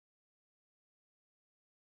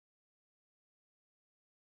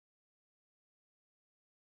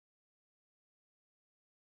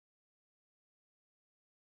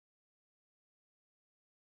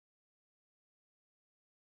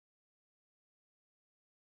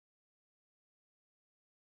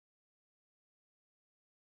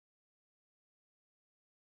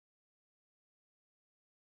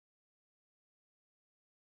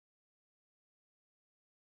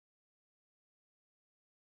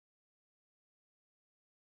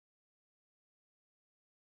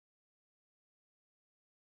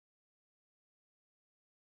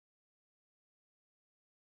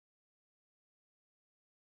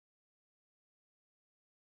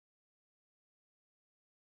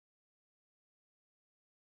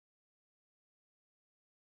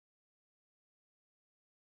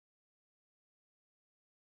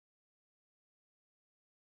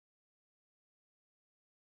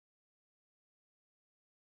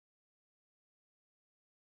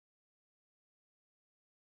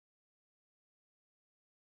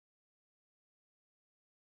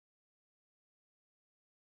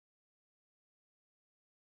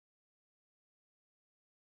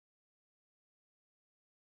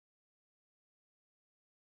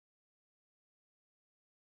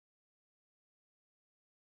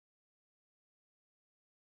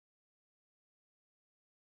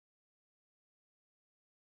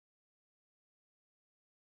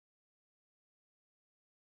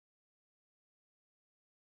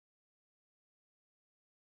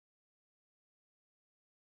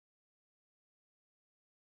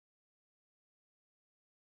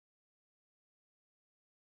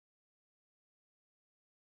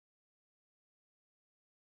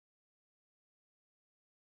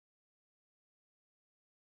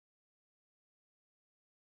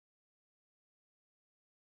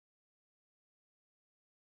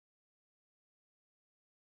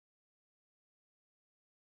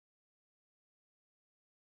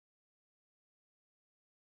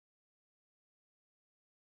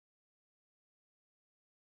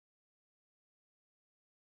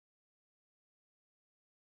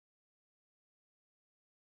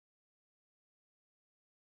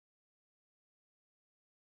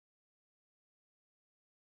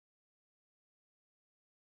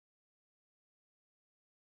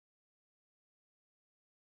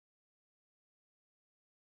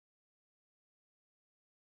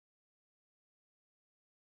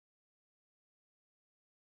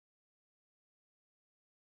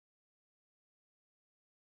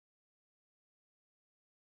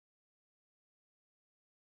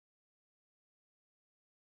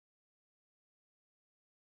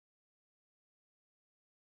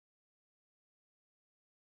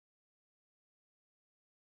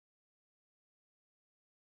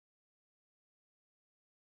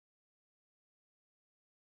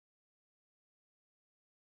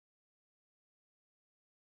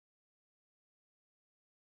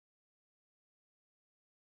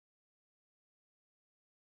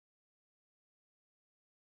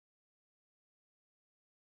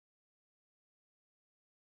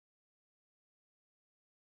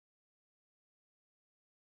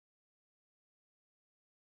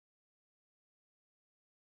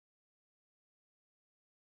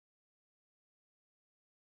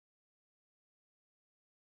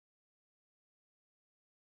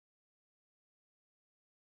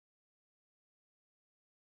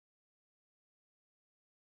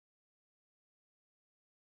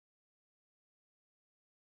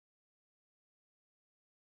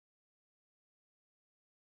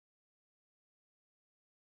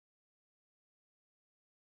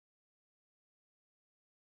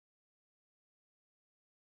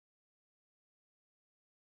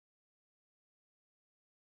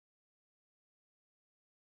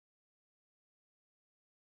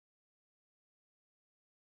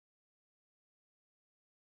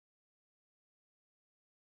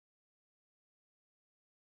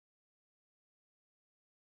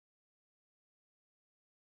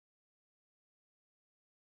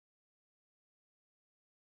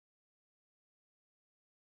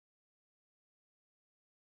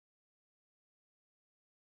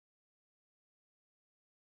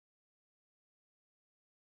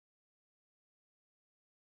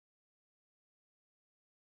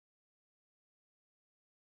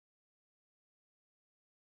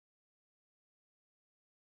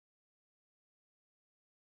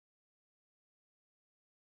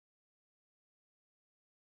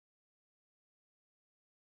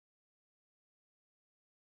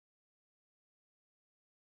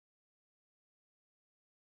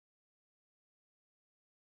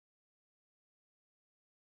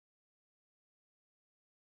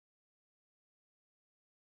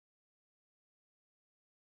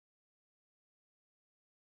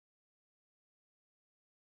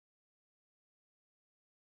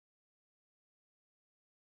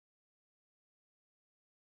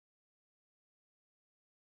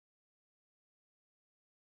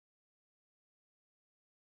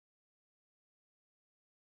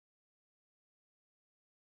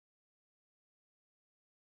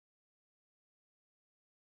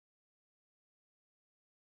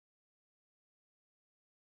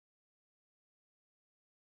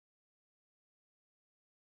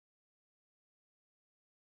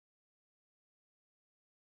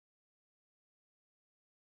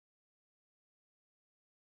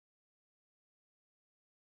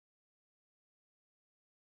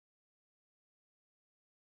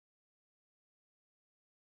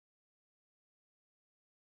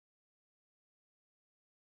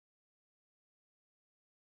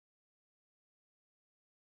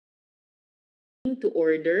to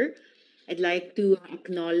order. I'd like to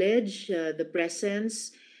acknowledge the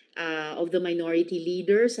presence of the Minority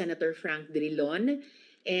Leader, Senator Frank Drilon.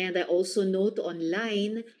 And I also note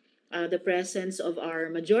online the presence of our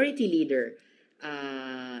Majority Leader,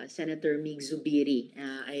 Senator Mig Zubiri.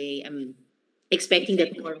 I am expecting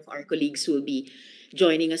that more of our colleagues will be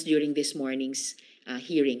joining us during this morning's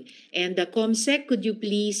hearing. And ComSec, could you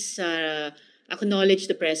please acknowledge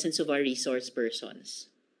the presence of our resource persons?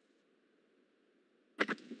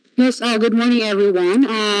 Yes, good morning, everyone.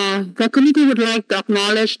 The committee would like to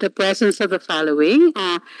acknowledge the presence of the following.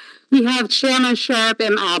 We have Chairman Sharp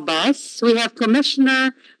M. Abbas. We have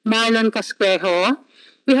Commissioner Marlon Casquejo.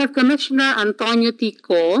 We have Commissioner Antonio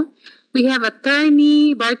Tico. We have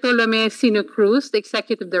Attorney Bartolome Sino Cruz, the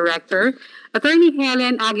Executive Director. Attorney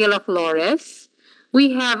Helen Aguila Flores.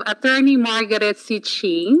 We have Attorney Margaret C.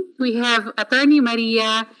 Ching. We have Attorney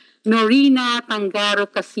Maria Norina Tangaro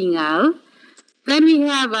Casingal. Then we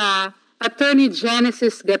have Attorney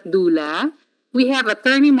Genesis Gatdula. We have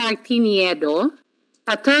Attorney Martin Niedo,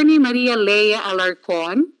 Attorney Maria Lea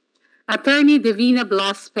Alarcon, Attorney Divina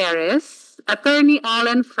Blas Perez, Attorney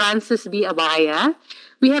Alan Francis B. Abaya.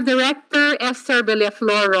 We have Director Esther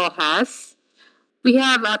Beleflor Rojas. We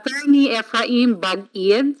have Attorney Ephraim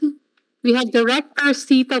Bagid. We have Director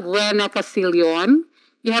Sita Buena Casillon.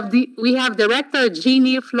 We have Director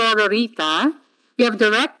Jeannie Flororita. We have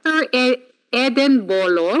Director Eden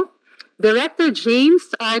Bolo, Director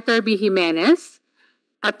James Arthur B. Jimenez,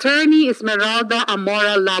 Attorney Esmeralda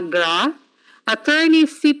Amora Lagra, Attorney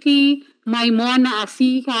City Maimona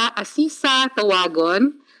Asisa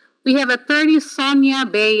Tawagon. We have Attorney Sonia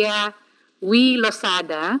Bea Wee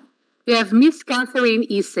Losada. We have Miss Catherine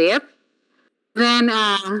Isip. Then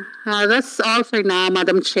that's all for now,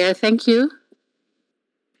 Madam Chair. Thank you.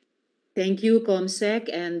 Thank you, ComSec,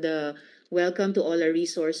 and welcome to all our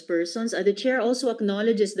resource persons. The Chair also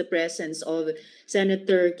acknowledges the presence of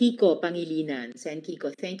Senator Kiko Pangilinan. Sen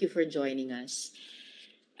Kiko, thank you for joining us.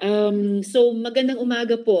 So magandang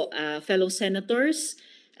umaga po, fellow senators,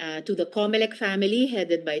 to the COMELEC family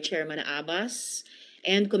headed by Chairman Abbas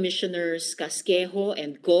and Commissioners Casquejo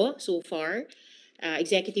and Go so far,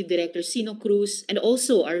 Executive Director Sino Cruz, and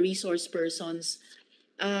also our resource persons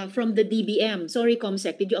from the DBM. Sorry,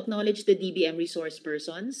 ComSec, did you acknowledge the DBM resource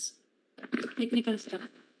persons? Technical staff.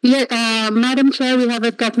 Yeah, Madam Chair, we have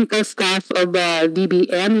a technical staff of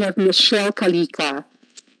DBM. We have Michelle Kalika.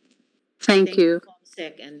 Thank you.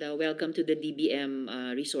 ComSec, and welcome to the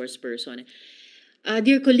DBM resource person.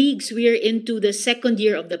 Dear colleagues, we are into the second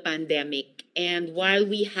year of the pandemic, and while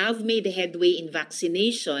we have made headway in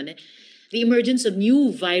vaccination, the emergence of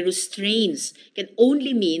new virus strains can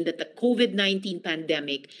only mean that the COVID-19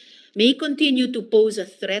 pandemic may continue to pose a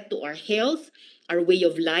threat to our health, our way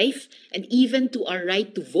of life, and even to our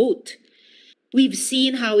right to vote. We've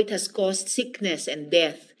seen how it has caused sickness and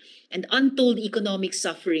death and untold economic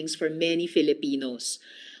sufferings for many Filipinos,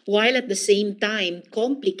 while at the same time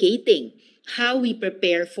complicating how we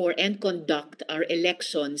prepare for and conduct our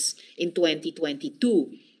elections in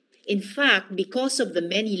 2022. In fact, because of the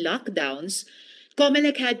many lockdowns,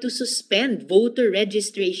 COMELEC had to suspend voter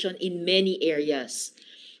registration in many areas.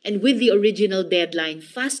 And with the original deadline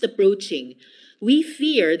fast approaching, we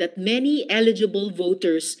fear that many eligible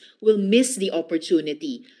voters will miss the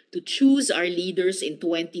opportunity to choose our leaders in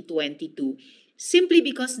 2022 simply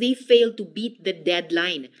because they failed to beat the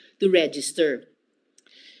deadline to register.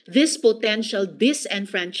 This potential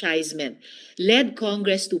disenfranchisement led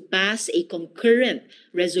Congress to pass a concurrent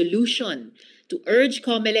resolution to urge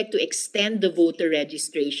COMELEC to extend the voter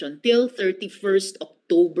registration till 31st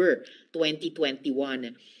October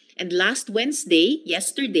 2021. And last Wednesday,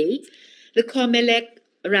 yesterday,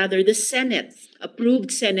 the Senate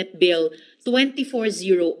approved Senate Bill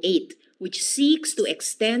 2408, which seeks to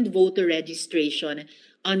extend voter registration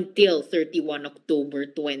until 31 October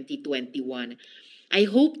 2021. I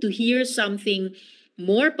hope to hear something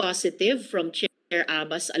more positive from Chair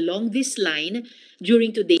Abbas along this line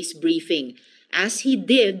during today's briefing, as he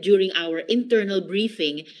did during our internal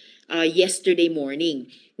briefing yesterday morning,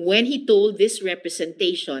 when he told this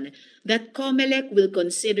representation that COMELEC will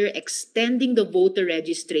consider extending the voter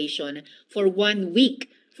registration for 1 week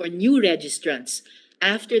for new registrants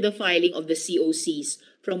after the filing of the COCs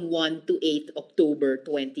from 1 to 8 October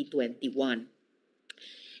 2021.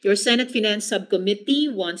 Your Senate Finance Subcommittee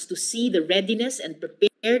wants to see the readiness and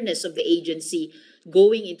preparedness of the agency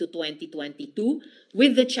going into 2022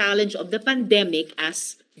 with the challenge of the pandemic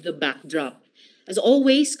as the backdrop. As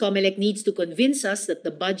always, COMELEC needs to convince us that the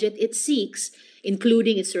budget it seeks,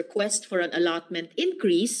 including its request for an allotment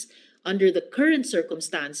increase under the current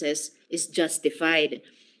circumstances, is justified.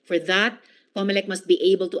 For that, COMELEC must be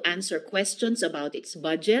able to answer questions about its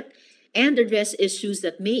budget and address issues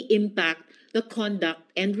that may impact the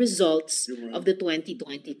conduct and results of the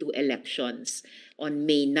 2022 elections on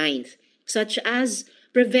May 9th, such as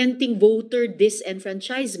preventing voter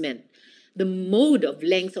disenfranchisement, the mode of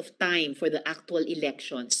length of time for the actual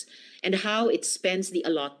elections, and how it spends the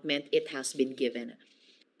allotment it has been given.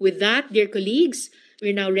 With that, dear colleagues,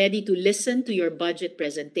 we're now ready to listen to your budget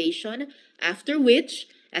presentation, after which,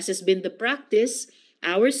 as has been the practice,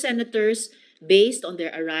 our senators, based on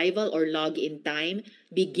their arrival or log-in time,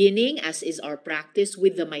 beginning as is our practice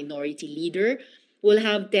with the minority leader, will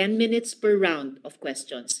have 10 minutes per round of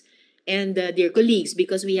questions. And dear colleagues,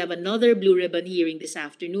 because we have another Blue Ribbon hearing this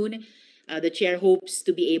afternoon, the chair hopes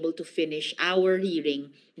to be able to finish our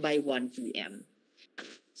hearing by 1 p.m.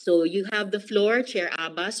 So you have the floor, Chair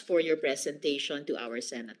Abbas, for your presentation to our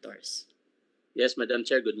senators. Yes, Madam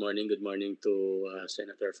Chair, good morning. Good morning to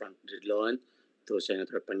Senator Frank Drilon, to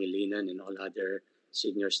Senator Pangilinan, and all other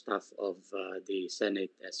senior staff of the Senate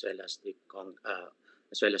as well as the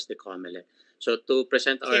COMELEC. So to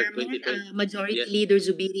present our Chairman, 2020, Majority yes, Leader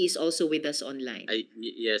Zubiri is also with us online.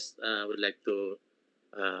 yes, would like to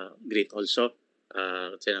greet also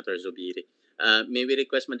Senator Zubiri. May we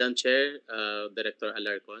request, Madam Chair, Director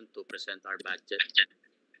Alarcon, to present our budget?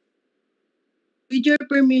 With your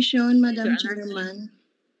permission, Director Madam Alarcon. Chairman,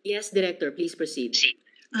 Yes, Director, please proceed.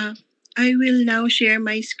 I will now share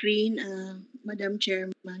my screen, Madam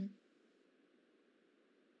Chairman.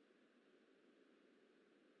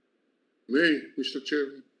 May, Mr.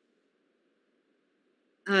 Chairman.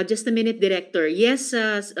 Just a minute, Director. Yes,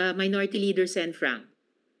 Minority Leader Sen Frank.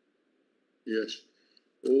 Yes.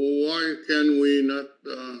 Why can we not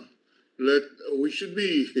we should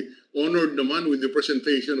be honored naman with the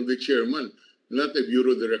presentation of the chairman, not a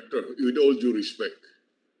bureau director, with all due respect.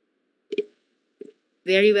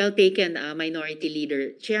 Very well taken, Minority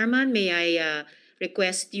Leader. Chairman, may I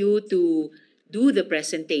request you to do the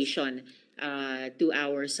presentation to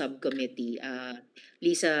our subcommittee.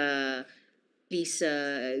 Please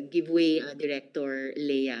give way, Director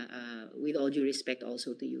Leah, with all due respect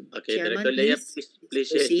also to you. Okay, Chairman, Director Leah,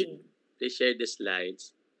 please proceed. please share the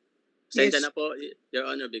slides. Yes. Send na po, Your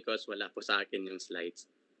Honor, because wala po sa akin yung slides.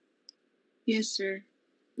 Yes, sir.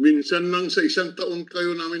 Minsan lang sa isang taon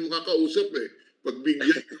kayo namin makakausap eh.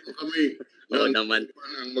 Pagbigyan nyo kami Oo ng naman.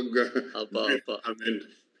 opo. Amen.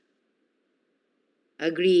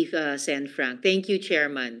 Agree, Sen Frank. Thank you,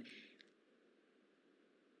 Chairman.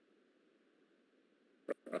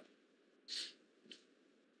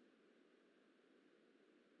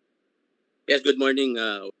 Yes, good morning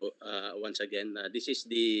once again. This is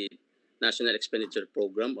the National Expenditure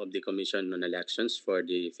Program of the Commission on Elections for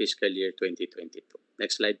the fiscal year 2022.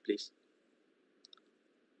 Next slide, please.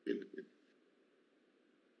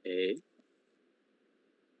 Okay.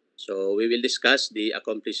 So we will discuss the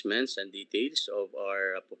accomplishments and details of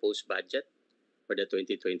our proposed budget for the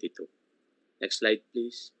 2022. Next slide,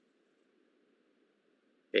 please.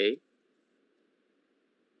 Okay.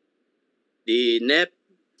 The NEP,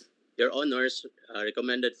 Your Honors,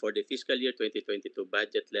 recommended for the fiscal year 2022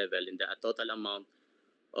 budget level in the total amount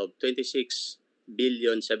of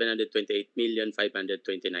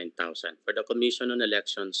 26,728,529,000 for the Commission on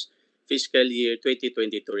Elections fiscal year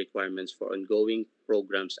 2022 requirements for ongoing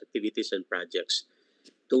programs, activities, and projects.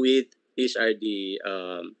 To wit, these are the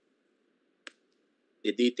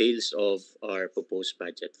details of our proposed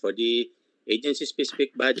budget. For the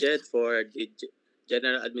agency-specific budget for the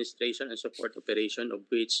general administration and support operation, of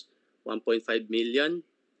which 1.5 million,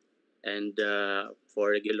 and for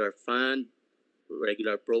regular fund,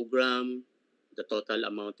 regular program, the total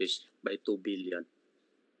amount is by 2 billion.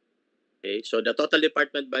 Okay, so the total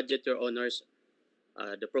department budget, Your Honors,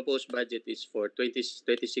 the proposed budget is for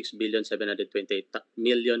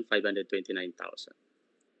 26,728,529,000.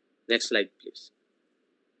 Next slide, please.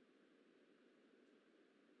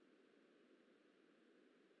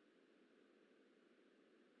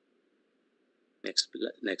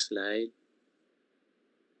 Next slide.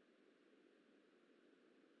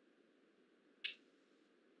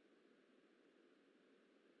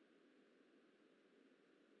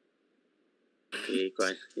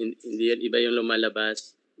 Okay, hindi yan iba yung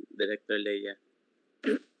lumalabas, Director Leia.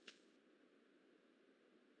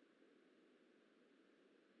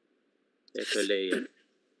 Director Leia.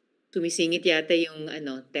 Sumisingit yata yung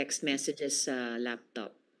text messages sa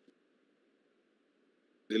laptop.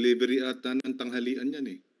 Delivery ata ng tanghalian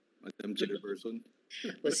yan eh, Madam Chairperson.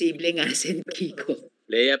 Posible nga, Sen Kiko.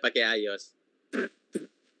 Leia, pakiayos.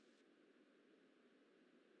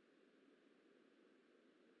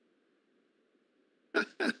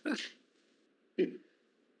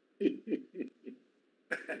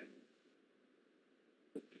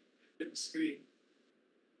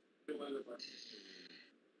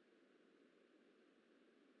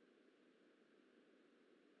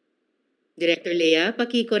 Director Lea,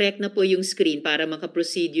 paki-correct na po yung screen para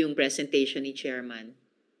makaproceed yung presentation ni Chairman.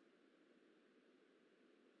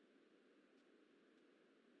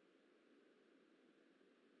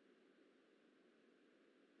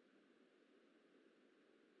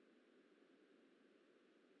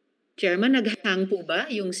 Chairman, naghang po ba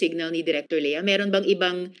yung signal ni Director Lea? Meron bang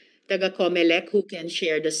ibang taga-COMELEC who can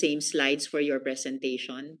share the same slides for your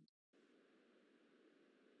presentation?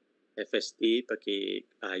 FST,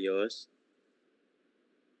 paki-ayos.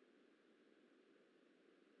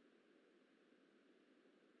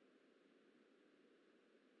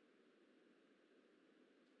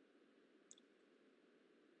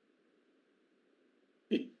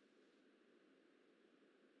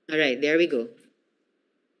 All right, there we go.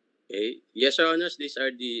 Okay. Yes, Your Honors, these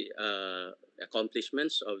are the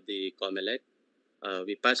accomplishments of the COMELEC.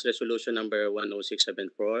 We passed resolution number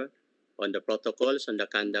 10674 on the protocols on the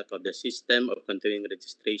conduct of the system of continuing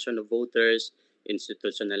registration of voters,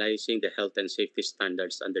 institutionalizing the health and safety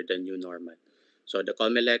standards under the new normal. So the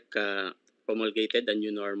COMELEC promulgated the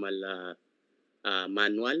new normal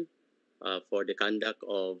manual for the conduct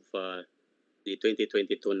of the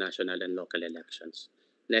 2022 national and local elections.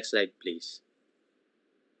 Next slide, please.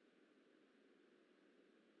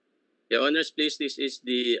 Your Honors, please, this is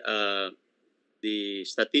the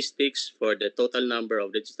statistics for the total number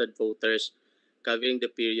of registered voters covering the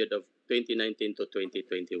period of 2019 to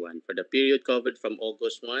 2021. For the period covered from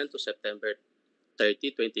August 1 to September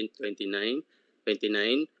 30, 2029,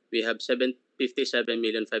 we have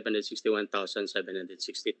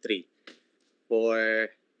 57,561,763. For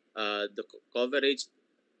the coverage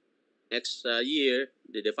next year,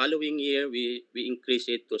 the following year, we increase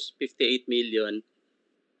it to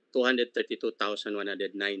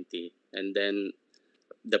 58,232,190. And then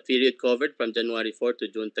the period covered from January 4 to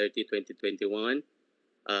June 30, 2021,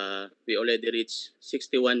 we already reached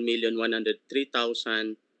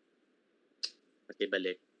 61,103,000.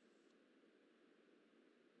 Balik.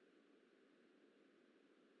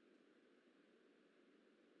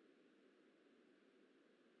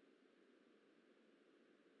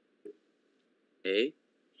 Okay.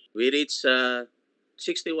 We reached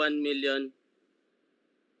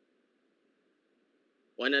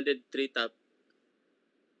 61,103,000.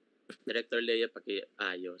 Director Lea,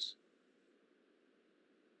 paki-ayos.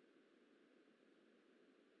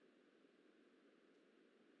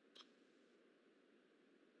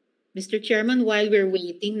 Mr. Chairman, while we're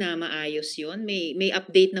waiting na maayos yun, may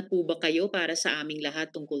update na po ba kayo para sa aming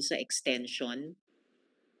lahat tungkol sa extension?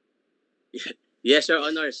 Yes, Your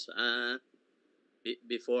Honors.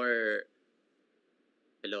 Before...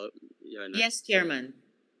 Hello, Your Honor. Yes, Chairman.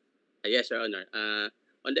 Yes, Your Honor.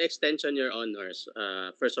 On the extension, Your Honors,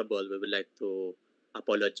 first of all, we would like to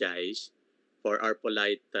apologize for our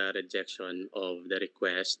polite rejection of the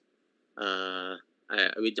request.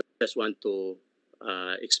 We just want to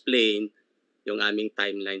explain yung aming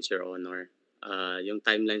timelines, Your Honor. Yung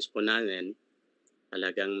timelines po namin,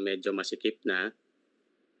 talagang medyo masikip na.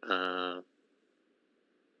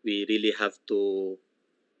 We really have to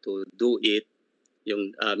do it.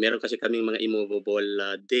 Yung meron kasi kaming mga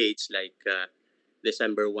immovable dates like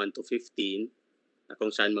December 1 to 15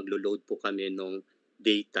 kung saan maglo-load po kami ng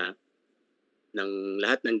data ng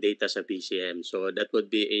lahat ng data sa PCM. So that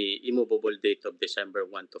would be a immovable date of December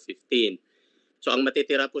 1 to 15. So ang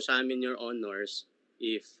matitira po sa amin, Your Honors,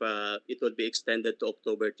 if it would be extended to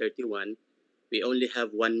October 31, we only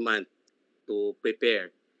have 1 month to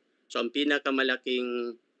prepare. So ang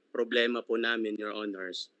pinakamalaking problema po namin, Your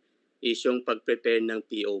Honors, is yung pag-prepare ng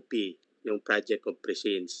POP, yung Project of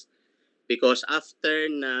Precincts. Because after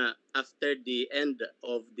the end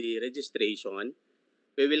of the registration,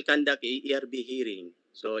 we will conduct a ERB hearing.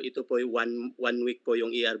 So ito po yung one week po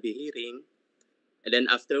yung ERB hearing. And then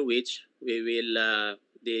after which, we will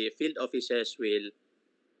the field offices will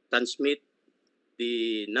transmit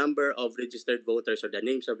the number of registered voters or the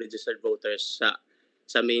names of registered voters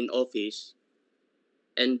sa main office.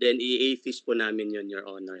 And then i-AFIS po namin yun, Your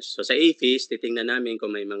Honors. So sa AFIS, titingnan namin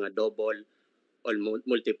kung may mga double or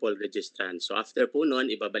multiple registrants. So after po nun,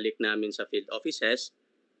 ibabalik namin sa field offices.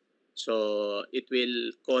 So it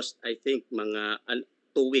will cost, I think, mga 2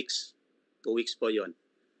 weeks. 2 weeks po yon.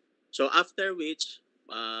 So after which,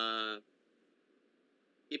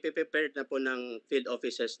 ipiprepare na po ng field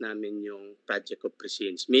offices namin yung Project of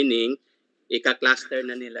Precincts. Meaning, ika-cluster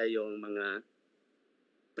na nila yung mga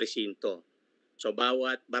presinto. So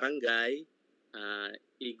bawat barangay,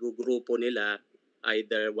 igugrupo nila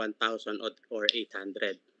either 1,000 or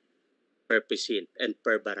 800 per precinct and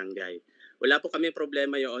per barangay. Wala po kami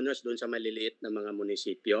problema, Your Honors, doon sa maliliit na mga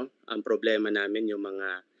munisipyo. Ang problema namin yung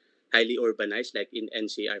mga highly urbanized like in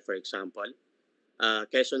NCR for example.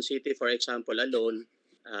 Quezon City for example alone,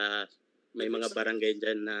 may mga barangay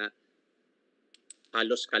dyan na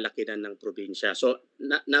halos kalakihan ng probinsya. So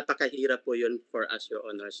napakahirap po yun for us, Your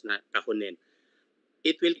Honors, na kahunin.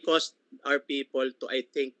 It will cost our people to, I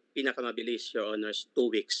think, pinakamabilis, Your Honors, 2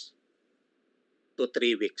 weeks to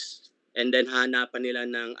 3 weeks. And then hanapan nila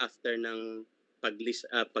ng after ng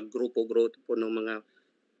paggrupo-grupo ng mga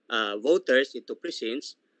voters into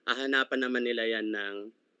precincts, hahanapan naman nila yan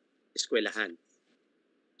ng eskwelahan.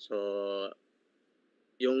 So,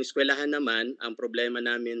 yung eskwelahan naman, ang problema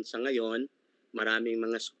namin sa ngayon, maraming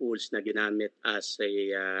mga schools na ginamit as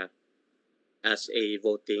an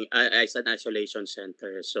isolation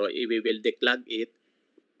center. So we will declog it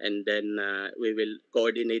and then we will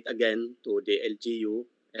coordinate again to the LGU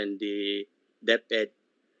and the DepEd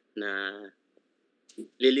na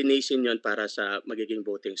lilinisin yon para sa magiging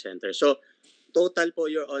voting center. So total po,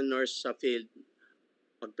 Your Honors, sa field,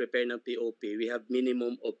 pag-prepare ng POP, we have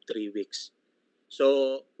minimum of 3 weeks.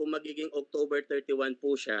 So kung magiging October 31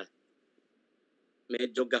 po siya,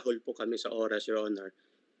 medyo gahol po kami sa oras, Your Honor,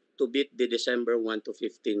 to beat the December 1 to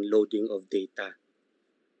 15 loading of data.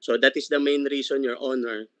 So that is the main reason, Your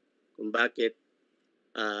Honor, kung bakit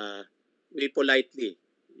we politely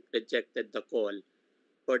rejected the call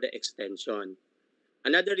for the extension.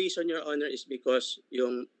 Another reason, Your Honor, is because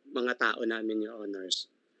yung mga tao namin, Your Honors,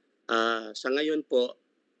 sa ngayon po,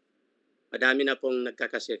 madami na pong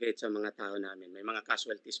nagkakasakit sa mga tao namin. May mga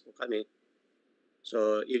casualties po kami.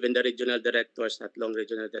 So even the regional directors, 3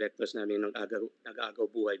 regional directors namin nag-agaw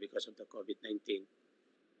buhay because of the COVID-19.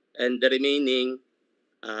 And the remaining,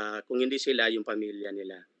 kung hindi sila, yung pamilya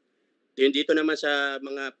nila. Dito naman sa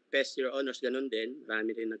mga pest, Your Honors, ganun din.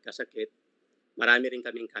 Marami rin nagkasakit. Marami rin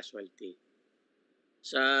kaming casualty.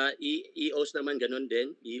 Sa EOs naman ganun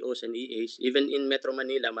din, EOs and EAs. Even in Metro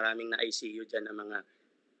Manila, maraming na ICU dyan ng mga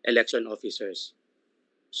election officers.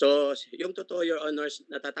 So, yung totoo, Your Honors,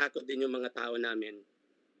 natatakot din yung mga tao namin.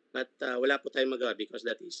 But wala po tayong magawa because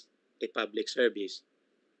that is a public service.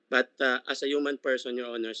 But as a human person, Your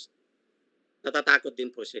Honors, natatakot din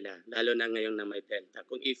po sila, lalo na ngayon na may Delta.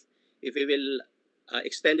 Kung if we will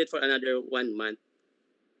extend it for another 1 month,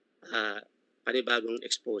 panibagong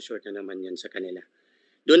exposure na naman yan sa kanila.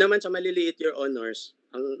 Doon naman sa maliliit, Your Honors,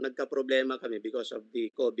 ang nagka-problema kami because of the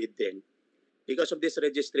COVID din. Because of this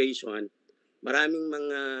registration, maraming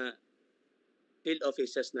mga field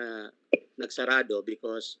offices na nagsarado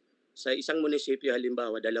because sa isang munisipyo,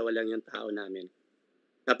 halimbawa, 2 lang yung tao namin.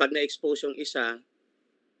 Kapag na-expose yung isa,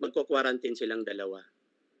 magko-quarantine silang 2.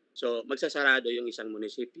 So, magsasarado yung isang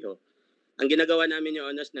munisipyo. Ang ginagawa namin,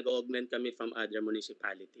 Your Honors, nag-augment kami from other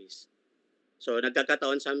municipalities. So,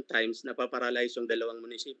 nagkakataon sometimes, napaparalyze yung 2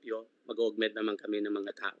 munisipyo, mag-augment naman kami ng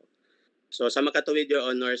mga tao. So, sa makatuwid, Your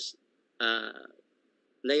Honors,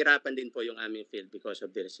 nahirapan din po yung aming field because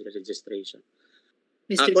of the registration.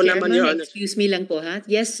 Mr. Ako Chairman, naman, Your Honor. excuse me lang po ha.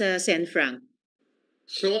 Yes, Sen Frank.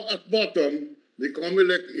 So at bottom, the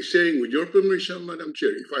COMELEC is saying, with your permission, Madam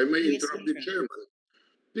Chair, if I may Yes, interrupt Sen the Frank. chairman,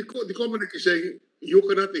 the COMELEC is saying you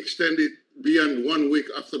cannot extend it beyond 1 week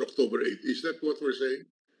after October 8. Is that what we're saying?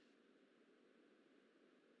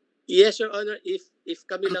 Yes, Your Honor, if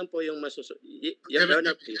kami lang po yung masusunod. Your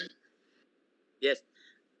Honor, please. Yes.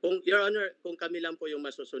 Your Honor, kung kami lang po yung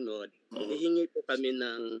masusunod, hihingi po kami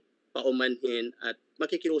ng paumanhin at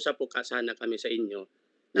makikiusap po sana kami sa inyo.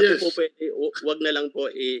 Na Yes. po pwede, wag na lang po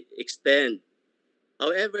i-extend.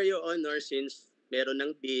 However, Your Honor, since meron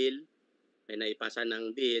ng bill, may naipasa ng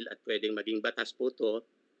bill at pwedeng maging batas po to,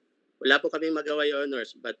 wala po kami magawa, Your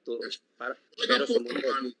Honors, but to, pero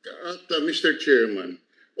sumunod. At Mr. Chairman,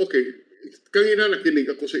 okay, kanina nakinig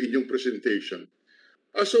ako sa inyong presentation.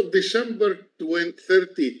 As of December 30,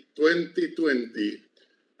 2020,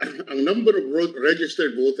 ang number of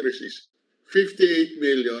registered voters is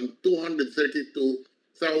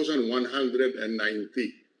 58,232,190.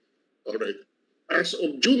 All right. As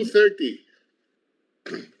of June 30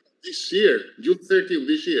 this year,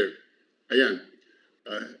 ayan,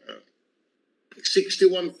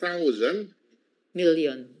 61,000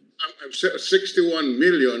 Million.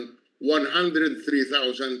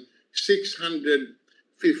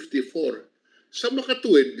 61,103,654. Sa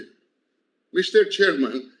makatuwid, Mr.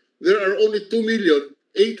 Chairman, there are only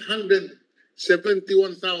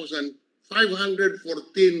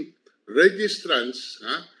 2,871,514 registrants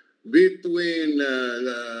between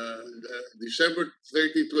December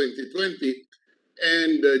 30, 2020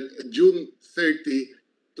 and June 30,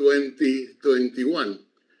 2021.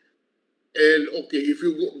 And okay, if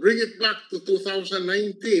you bring it back to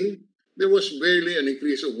 2019, there was barely an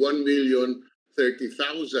increase of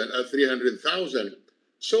 1,030,000, 300,000.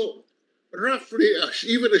 So roughly,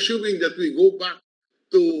 even assuming that we go back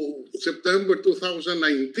to September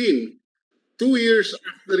 2019, 2 years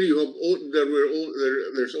after you have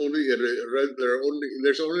there's only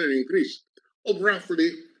an increase of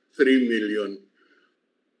roughly 3 million.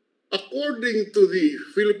 According to the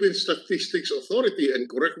Philippine Statistics Authority, and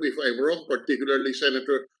correct me if I'm wrong, particularly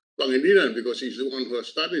Senator Pangilinan, because he's the one who has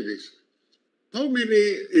studied this, how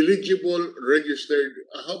many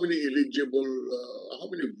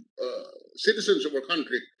citizens of our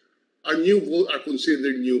country are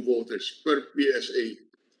considered new voters per PSA?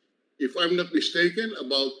 If I'm not mistaken,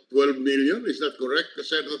 about 12 million. Is that correct,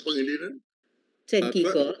 Senator Pangilinan? Said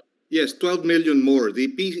Kiko. Yes, 12 million more. The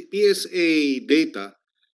PSA data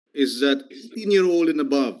is that 18-year-old and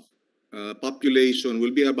above population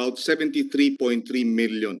will be about 73.3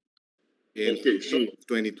 million in Okay, so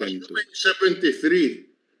 2022.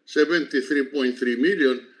 73.3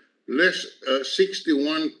 million, less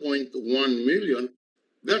 61.1 million.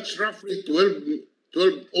 That's roughly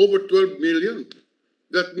over 12 million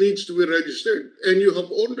that needs to be registered. And you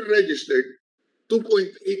have only registered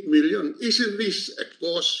 2.8 million. Isn't this a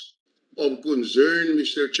cause of concern,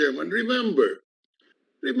 Mr. Chairman? Remember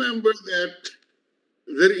that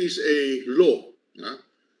there is a law,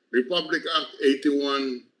 Republic Act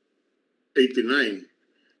 8189,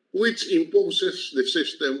 which imposes the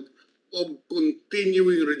system of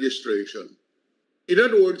continuing registration. In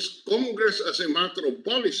other words, Congress, as a matter of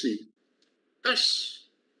policy, has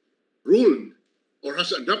ruled or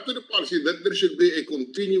has adopted a policy that there should be a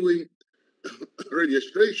continuing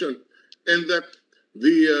registration, and that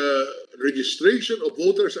the registration of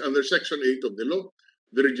voters under Section 8 of the law,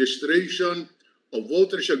 the registration of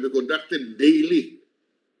voters shall be conducted daily.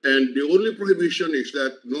 And the only prohibition is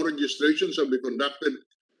that no registration shall be conducted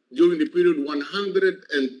during the period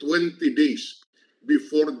 120 days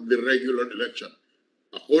before the regular election.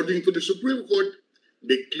 According to the Supreme Court,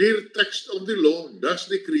 the clear text of the law does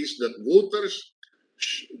decrease that voters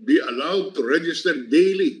be allowed to register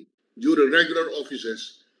daily during regular office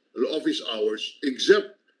hours,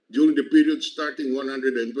 except during the period starting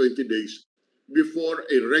 120 days before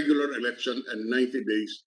a regular election and 90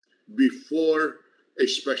 days before a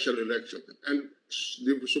special election. And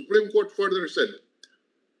the Supreme Court further said,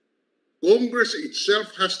 Congress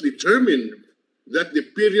itself has determined that the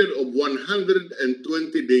period of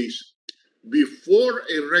 120 days before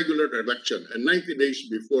a regular election and 90 days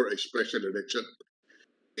before a special election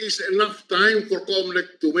is enough time for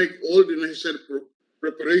COMELEC to make all the necessary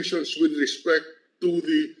preparations with respect to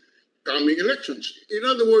the coming elections. In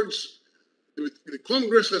other words, the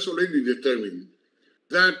Congress has already determined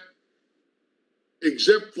that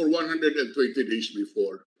except for 120 days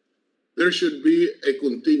before, there should be a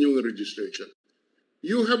continuing registration.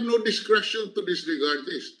 You have no discretion to disregard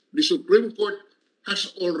this. The Supreme Court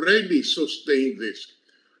has already sustained this.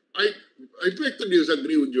 I beg to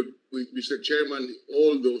disagree with Mr. Chairman,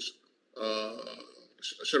 all those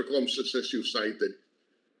circumstances you cited,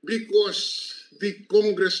 because the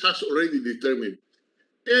Congress has already determined.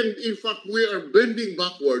 And in fact, we are bending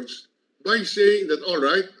backwards by saying that, all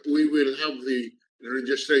right, we will have the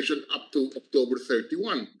registration up to October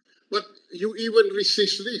 31. But you even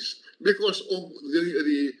resist this because of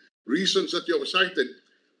the reasons that you have cited,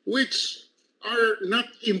 which are not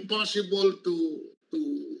impossible to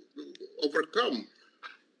overcome.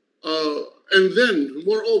 And then,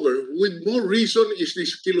 moreover, with more reason is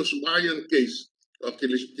this Kilos-Bayan case,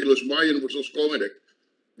 Kilos-Bayan versus COMELEC,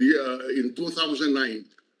 in 2009.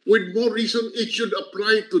 With more reason, it should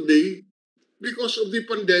apply today because of the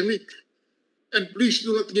pandemic. And please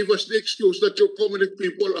do not give us the excuse that your COMELEC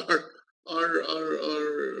people are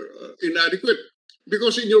inadequate.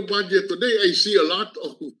 Because in your budget today, I see a lot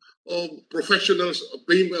of professionals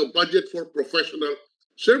paying a budget for professional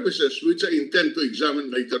services, which I intend to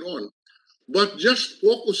examine later on. But just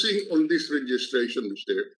focusing on this registration,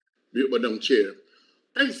 Madam Chair,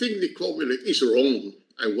 I think the COMELEC is wrong.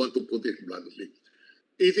 I want to put it bluntly.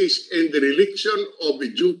 It is in the dereliction of a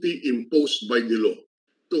duty imposed by the law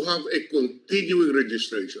to have a continuing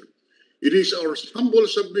registration. It is our humble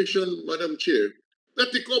submission, Madam Chair,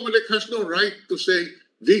 that the COMELEC has no right to say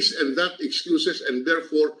this and that excuses, and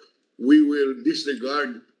therefore we will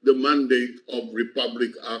disregard the mandate of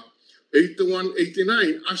Republic Act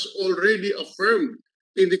 8189 as already affirmed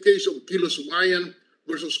in the case of Kilos-Bayan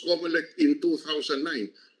versus COMELEC in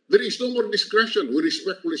 2009. There is no more discretion, we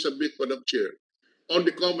respectfully submit, Madam Chair, on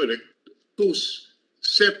the COMELEC to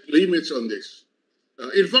set limits on this.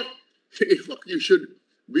 In fact, you should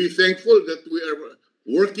be thankful that we are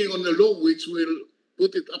working on a law which will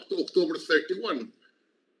put it up to October 31.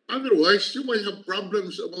 Otherwise, you might have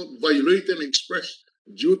problems about violating express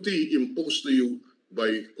duty imposed to you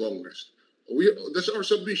by Congress. That's our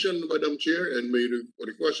submission, Madam Chair, and may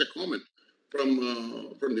request a comment from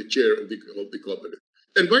the chair of the cabinet.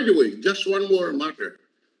 And by the way, just one more matter.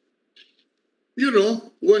 You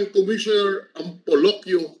know, when Commissioner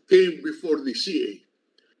Ampolocchio came before the CA,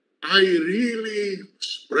 I really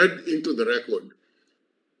spread into the record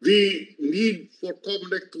the need for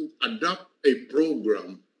COMELEC to adopt a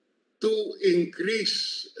program to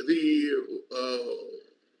increase the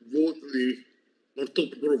vote, or to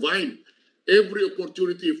provide every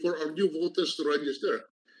opportunity for our new voters to register.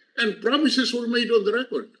 And promises were made on the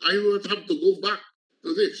record. I would have to go back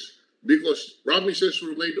to this because promises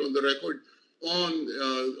were made on the record on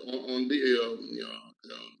the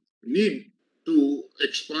need to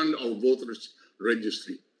expand our voters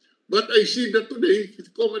registry. But I see that today,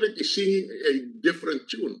 COMELEC is singing a different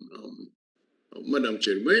tune. Madam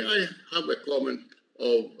Chair, may I have a comment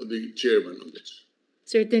of the chairman on this?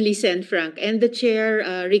 Certainly, Sen Frank. And the chair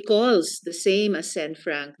recalls the same as Sen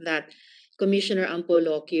Frank that Commissioner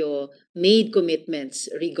Ampolocchio made commitments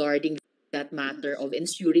regarding that matter of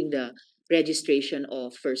ensuring the registration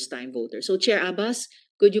of first-time voters. So, Chair Abbas,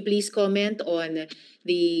 could you please comment on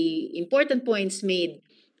the important points made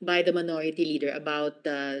by the minority leader about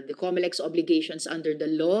the COMELEC's obligations under the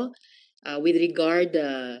law with regard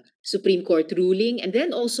the Supreme Court ruling, and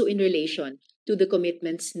then also in relation to the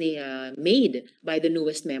commitments made by the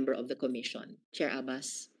newest member of the commission, Chair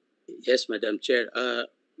Abbas? Yes, Madam Chair.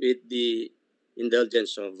 With the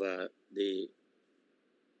indulgence of the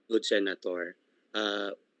good senator,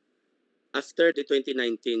 after the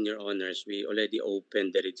 2019, Your Honors, we already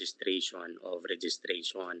opened the registration.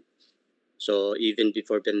 So even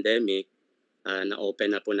before pandemic,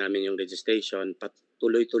 na-open na po namin yung registration.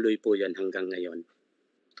 Tuloy-tuloy po yan hanggang ngayon.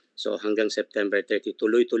 So hanggang September 30,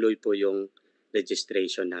 tuloy-tuloy po yung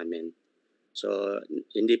registration namin. So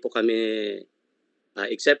hindi po kami,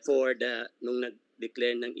 except for nung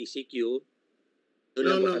nag-declare ng ECQ,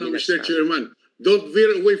 No, Mr. Chairman. Don't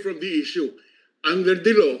veer away from the issue. Under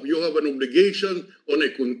the law, you have an obligation on a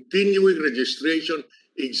continuing registration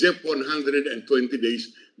except 120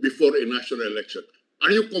 days before a national election. Are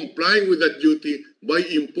you complying with that duty by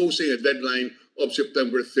imposing a deadline of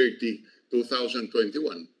September 30,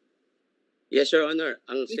 2021? Yes, Your Honor.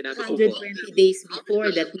 Ang sinabi ko po, 120 days before,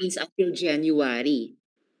 that means until January.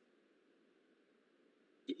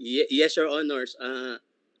 yes, Your Honors.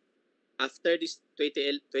 After this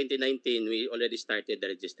 2019, we already started the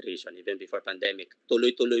registration even before pandemic.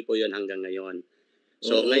 Tuloy-tuloy po yun hanggang ngayon.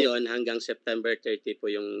 So ngayon, hanggang September 30 po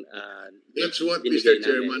yung That's what, Mr.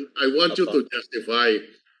 Chairman, I want you to justify.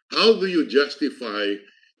 How do you justify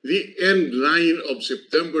the end line of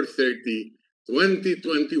September 30,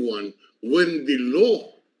 2021, when the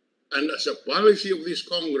law and as a policy of this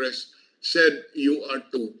Congress said you are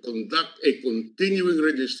to conduct a continuing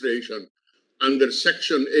registration under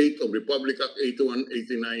Section 8 of Republic Act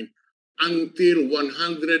 8189 until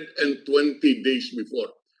 120 days before?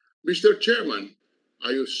 Mr. Chairman,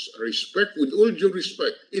 I respect, with all due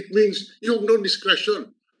respect, it means you have no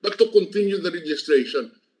discretion but to continue the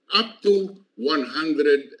registration up to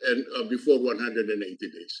 100 and before 180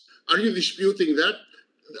 days. Are you disputing that?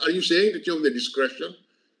 Are you saying that you have the discretion,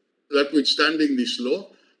 notwithstanding this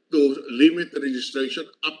law, to limit the registration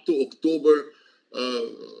up to October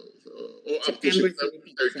or up to September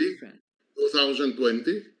 30,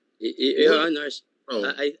 2020? Your Honors, Oh.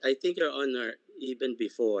 I think, Your Honor, even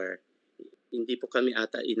before, hindi po kami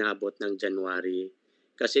ata inabot ng January.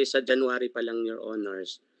 Kasi sa January pa lang, Your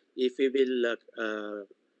Honors, if we will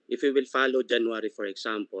follow January, for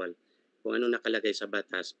example, kung ano nakalagay sa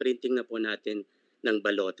batas, printing na po natin ng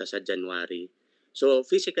balota sa January. So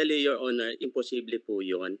physically, Your Honor, imposible po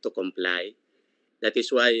yon to comply. That is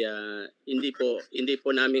why hindi po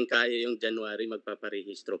namin kaya yung January,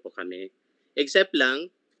 magpaparehistro po kami. Except lang,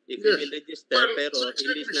 if we will register, pero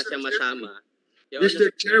hindi na siya masama.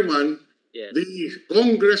 Mr. Chairman, yes. The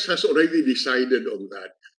Congress has already decided on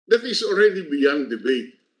that. That is already beyond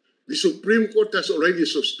debate. The Supreme Court has already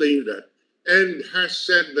sustained that and has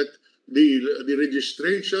said that the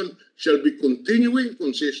registration shall be continuing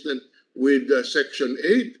consistent with Section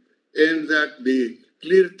 8 and that the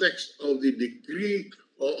clear text of the decree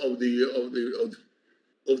of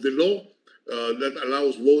the law that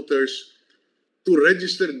allows voters to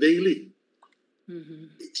register daily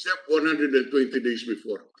except 120 days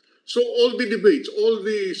before. So all the debates, all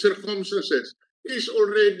the circumstances is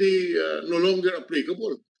already no longer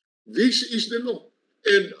applicable. This is the law.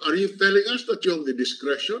 And are you telling us that you have the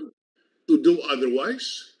discretion to do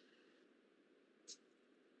otherwise?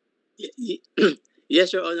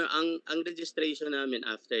 Yes, Your Honor. Ang registration namin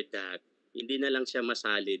after that, hindi na lang siya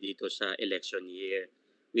masali dito sa election year.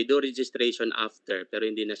 We do registration after, pero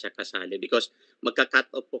hindi na siya kasali because magka-cut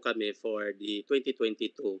off po kami for the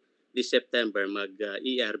 2022 this September,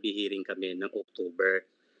 mag-ERB hearing kami ng October.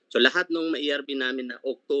 So lahat ng ma-ERB namin na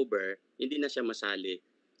October, hindi na siya masali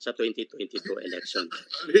sa 2022 election.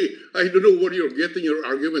 I don't know where you're getting your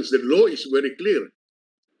arguments. The law is very clear.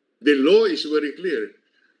 The law is very clear.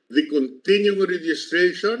 The continuing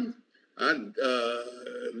registration and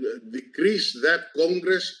decrease that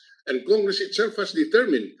Congress itself has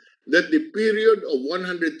determined that the period of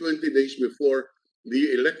 120 days before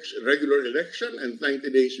the regular election and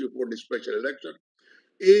 90 days before the special election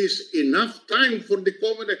is enough time for the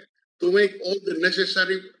COMELEC to make all the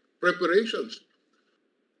necessary preparations.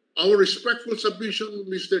 Our respectful submission,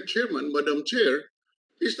 Mr. Chairman, Madam Chair,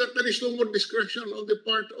 is that there is no more discretion on the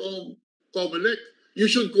part of COMELEC. You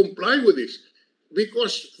should comply with this,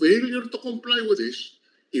 because failure to comply with this,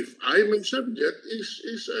 if I may subject,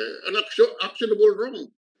 is an actionable wrong.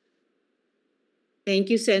 Thank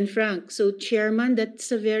you, Sen Frank. So, Chairman, that's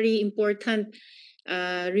a very important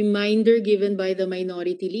reminder given by the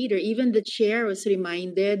minority leader. Even the chair was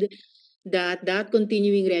reminded that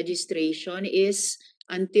continuing registration is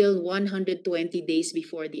until 120 days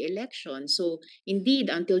before the election. So,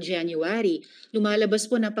 indeed, until January,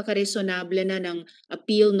 lumalabas po napaka-resonable na ng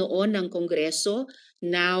appeal noon ng Kongreso,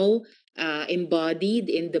 now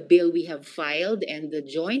embodied in the bill we have filed and the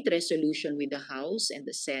joint resolution with the House and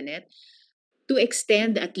the Senate, to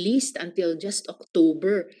extend at least until just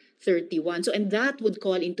October 31. So, and that would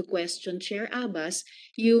call into question, Chair Abbas,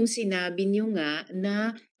 yung sinabi niyo nga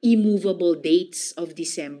na immovable dates of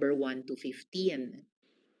December 1 to 15.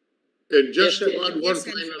 And just Yes, to add one Yes,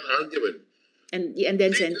 final argument. And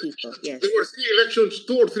then Sen Kiko, yes. There were 2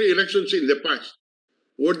 or 3 elections in the past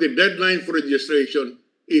where the deadline for registration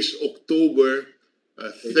is October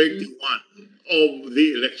 31 of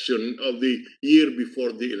the election, of the year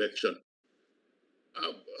before the election.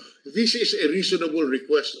 This is a reasonable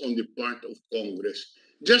request on the part of Congress.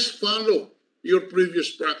 Just follow your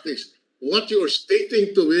previous practice. What you are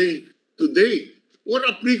stating today were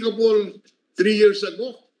applicable 3 years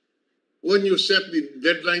ago when you set the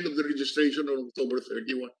deadline of the registration on October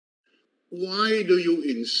 31. Why do you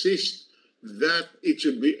insist that it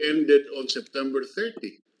should be ended on September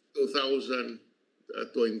 30, 2021?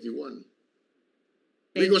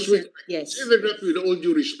 Because we consider that, with all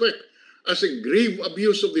due respect, as a grave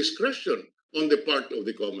abuse of discretion on the part of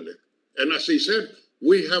the COMELEC. And as I said,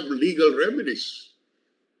 we have legal remedies.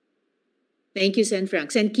 Thank you, Sen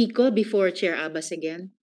Frank. Sen Kiko, before Chair Abbas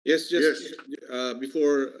again. Yes,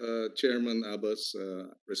 before Chairman Abbas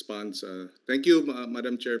responds, thank you,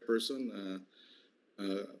 Madam Chairperson.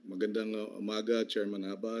 Magandang umaga, Chairman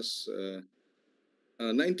Abbas.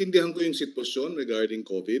 Naintindihan ko yung sitwasyon regarding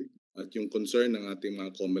COVID at yung concern ng ating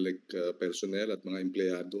mga COMELEC personnel at mga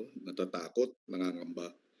empleyado, natatakot, nangangamba.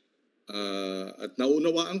 At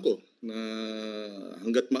naunawaan ko na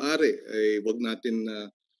hanggat maaari ay wag natin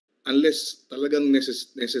unless talagang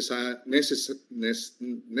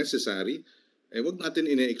necessary, wag natin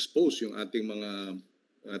ine-expose yung ating mga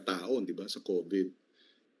tao, di ba, sa COVID.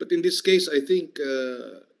 But in this case, I think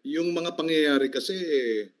yung mga pangyayari kasi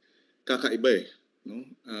kakaiba no?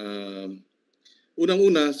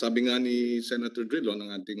 Unang-una, sabi nga ni Senator Drilon,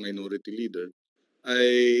 ng ating minority leader,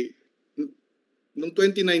 ay noong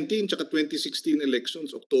 2019 tsaka 2016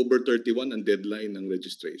 elections, October 31 ang deadline ng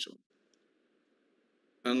registration.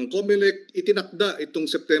 Ang COMELEC itinakda itong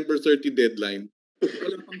September 30 deadline,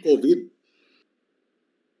 wala pang COVID.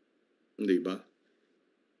 Hindi ba?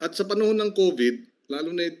 At sa panahon ng COVID,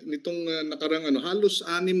 lalo na nitong nakarang halos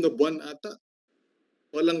 6 na buwan ata,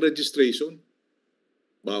 walang registration.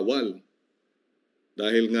 Bawal.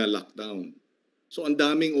 Dahil nga lockdown. So ang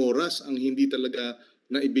daming oras ang hindi talaga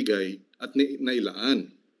naibigay at nailaan.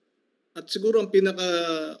 At siguro ang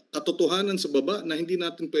pinaka-katotohanan sa baba na hindi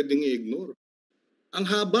natin pwedeng i-ignore, ang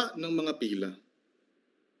haba ng mga pila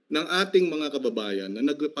ng ating mga kababayan na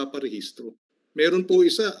nagpaparehistro. Meron po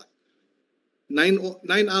isa, 9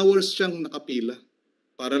 hours siyang nakapila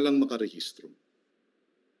para lang makarehistro.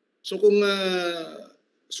 So kung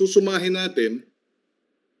susumahin natin,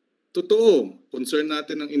 totoo, concern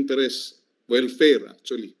natin ng interest, welfare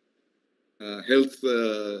actually, health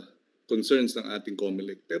concerns ng ating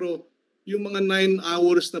COMELEC. Pero yung mga 9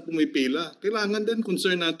 hours na pumipila, kailangan din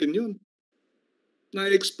concern natin yun.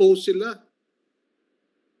 Na-expose sila.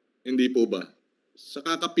 Hindi po ba? Sa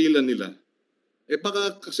kakapila nila.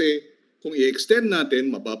 Baka kasi Kung i-extend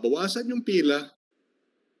natin, mababawasan yung pila,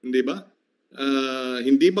 hindi ba?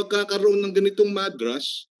 Hindi magkakaroon ng ganitong mad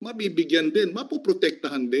rush, mabibigyan din,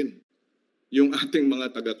 mapoprotektahan din yung ating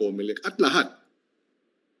mga taga-COMELEC at lahat.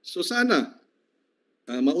 So sana,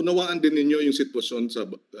 maunawaan din ninyo yung sitwasyon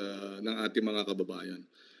ng ating mga kababayan.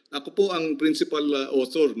 Ako po ang principal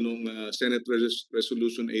author ng Senate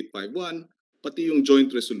Resolution 851, pati yung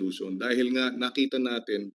joint resolution dahil nga nakita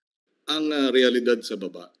natin ang realidad sa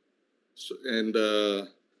baba. And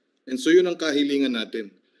so yun ang kahilingan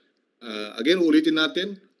natin. Again, ulitin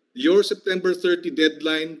natin, your September 30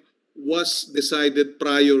 deadline was decided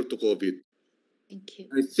prior to COVID. Thank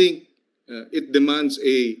you. I think it demands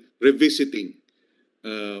a revisiting,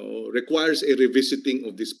 requires a revisiting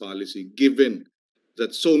of this policy, given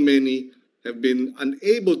that so many have been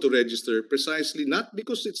unable to register precisely not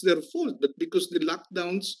because it's their fault, but because the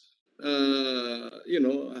lockdowns,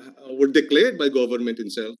 were declared by government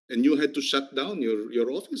itself, and you had to shut down your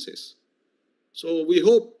offices. So we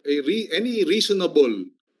hope any reasonable,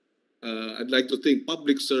 I'd like to think,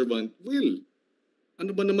 public servant will.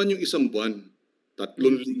 Ano ba naman yung isang buwan? 3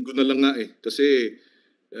 linggo na lang nga eh. Kasi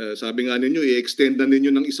sabi nga ninyo, i-extend na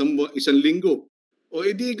ninyo ng isang linggo. O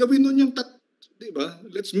edi gawin nun yung di ba?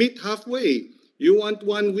 Let's meet halfway. You want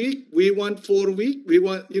 1 week, we want 4 weeks,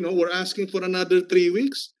 we're asking for another 3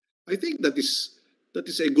 weeks. I think that is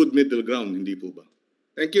a good middle ground, hindi po ba?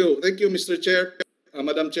 Thank you, Mr. Chair,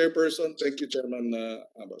 Madam Chairperson. Thank you, Chairman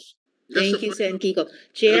Abbas. Thank you, Sen. Kiko.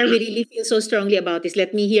 Chair, we really feel so strongly about this.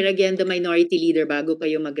 Let me hear again the minority leader bago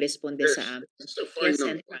kayo magresponde Yes, sa amin. it's a Yes, final.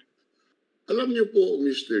 Sen. Frank. Alam niyo po,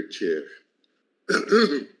 Mr. Chair,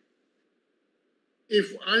 if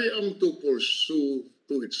I am to pursue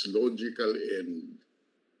to its logical end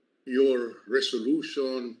your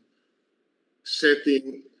resolution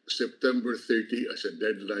setting September 30 as a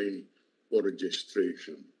deadline for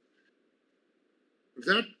registration,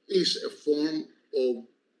 that is a form of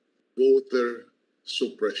voter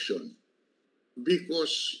suppression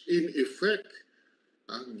because in effect,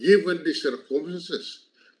 given the circumstances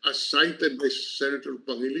as cited by Senator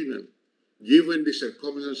Pangilinan, given the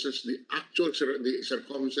circumstances, the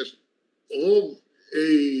circumstances of a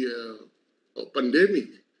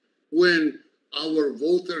pandemic, when our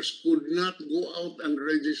voters could not go out and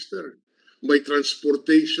register, may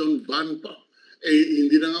transportation ban pa,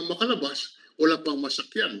 hindi na nga makalabas, wala pang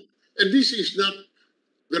masakyan. And this is not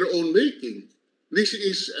their own making. This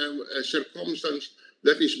is a circumstance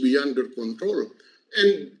that is beyond their control.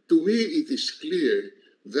 And to me, it is clear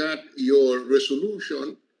that your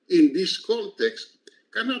resolution in this context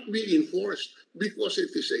cannot be enforced because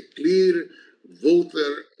it is a clear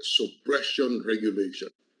voter suppression regulation.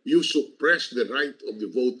 You suppress the right of the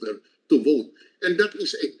voter to vote. And that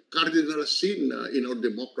is a cardinal sin in our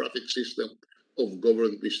democratic system of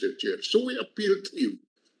government, Mr. Chair. So we appeal to you.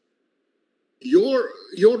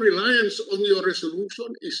 Your reliance on your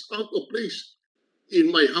resolution is out of place.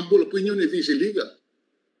 In my humble opinion, it is illegal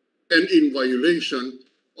and in violation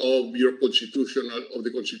of the Constitution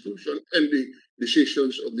and the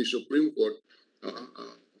decisions of the Supreme Court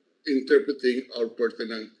interpreting our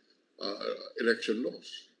pertinent election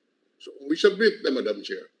laws. So we submit them, Madam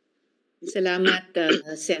Chair. Salamat,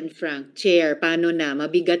 Sen. Frank. Chair, paano na?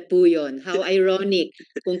 Mabigat po yun. How ironic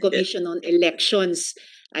kung Commission on Elections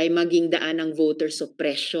ay maging daan ng voter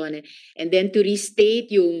suppression. And then to restate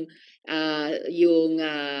yung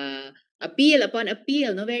appeal upon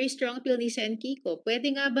appeal, no, very strong appeal ni Sen. Kiko.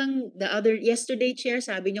 Pwede nga bang yesterday, Chair,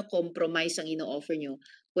 sabi nyo compromise ang ino-offer nyo.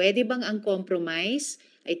 Pwede bang ang compromise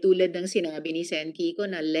ay tulad ng sinabi ni Sen. Kiko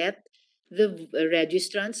na let the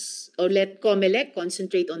registrants or let COMELEC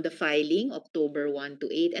concentrate on the filing October 1 to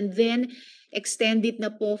 8 and then extend it na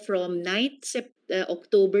po from 9th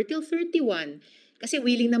October till 31. Kasi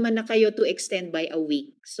willing naman na kayo to extend by a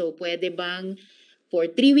week. So pwede bang for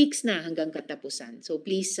 3 weeks na hanggang katapusan? So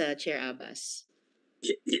please, Chair Abbas.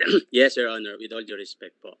 Yes, Your Honor, with all due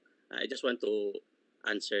respect po. I just want to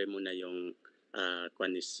answer muna yung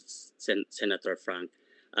Senator Frank.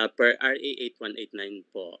 Per RA 8189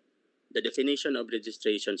 po, the definition of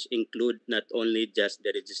registrations include not only just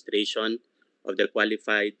the registration of the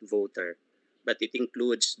qualified voter, but it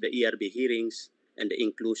includes the ERB hearings and the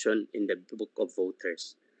inclusion in the book of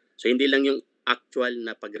voters. So hindi lang yung actual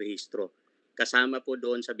na pagrehistro. Kasama po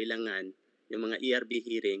doon sa bilangan yung mga ERB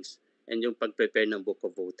hearings and yung pag-prepare ng book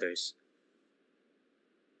of voters.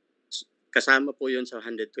 Kasama po yun sa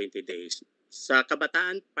 120 days. Sa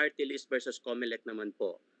Kabataan Party List versus COMELEC naman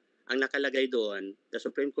po, ang nakalagay doon, the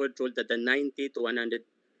Supreme Court ruled that the 90 to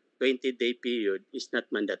 120-day period is not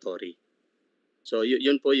mandatory. So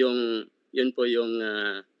yun po yung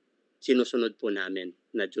sinusunod po namin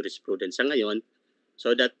na jurisprudence sa ngayon,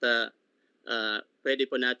 so that pwede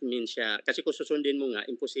po natin siya, kasi kung susundin mo nga,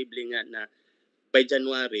 imposible nga na by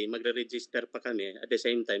January, magre-register pa kami, at the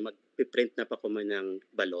same time, mag-print na pa kami ng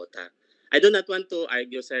balota. I do not want to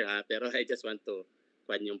argue, sir, pero I just want to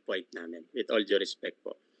kuhan yung point namin, with all due respect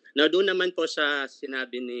po. Now, doon naman po sa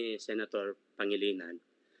sinabi ni Senator Pangilinan,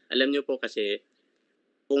 alam niyo po kasi,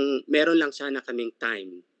 kung meron lang sana kaming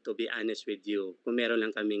time, to be honest with you, kung meron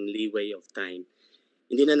lang kaming leeway of time,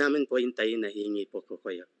 hindi na namin po hintayin na hingi po ko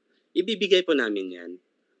kayo. Ibibigay po namin yan.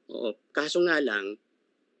 Oo. Kaso nga lang,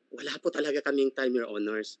 wala po talaga kaming time, Your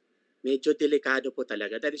Honors. Medyo delikado po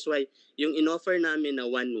talaga. That is why, yung in-offer namin na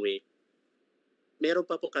 1 week, meron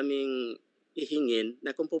pa po kaming ihingin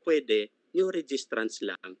na kung po pwede, new registrants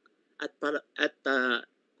lang. At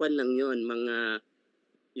kwan lang yun,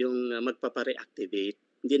 yung magpapa-reactivate,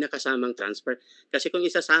 hindi na kasamang transfer. Kasi kung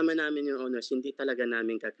isasama namin yung honors, hindi talaga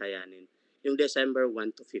namin kakayanin. Yung December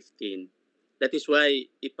 1 to 15. That is why,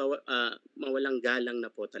 mawalang galang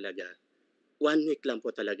na po talaga. 1 week lang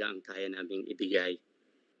po talaga ang kaya naming ibigay.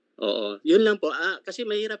 Oo, yun lang po. Kasi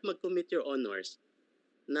mahirap mag-commit your honors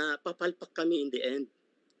na papalpak kami in the end.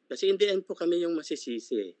 Kasi in the end po kami yung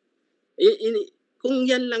masisisi. Kung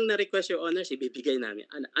yan lang na request your honors, ibibigay namin.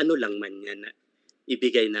 Ano lang man yan na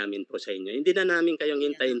ibigay namin po sa inyo. Hindi na namin kayong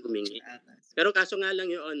hintayin humingi. Pero kaso nga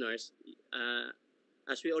lang yung honors,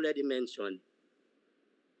 as we already mentioned,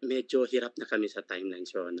 medyo hirap na kami sa timelines,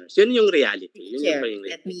 Your Honors. Yun yung reality. Yun Chair, yung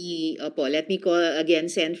reality. let me call again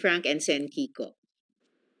Sen Frank and Sen Kiko.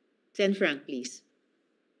 Sen Frank, please.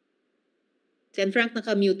 Sen Frank,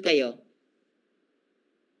 naka-mute kayo.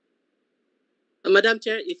 Madam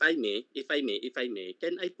Chair, if I may,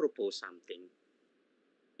 can I propose something?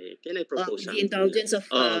 Can I propose With the something? indulgence of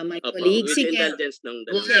my Opo, colleagues. with the Sige, indulgence ng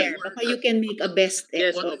dalawa. Chair, baka you can make a best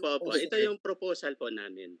Yes, effort. opo. Ito yung proposal po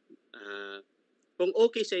namin. Kung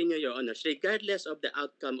okay sa inyo, Your Honors, regardless of the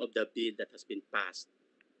outcome of the bill that has been passed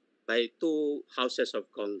by 2 houses of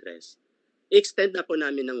Congress, extend na po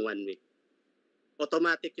namin ng 1 week.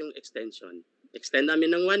 Automatic yung extension. Extend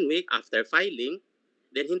namin ng 1 week after filing,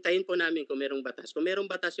 then hintayin po namin kung merong batas. Kung merong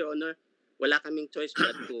batas, Your Honor, wala kaming choice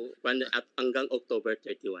but to hanggang October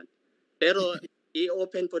 31. Pero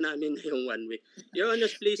i-open po namin na yung 1 week. Your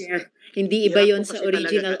Honor, please. Chair, hindi iba yon sa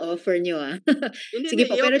original offer nyo.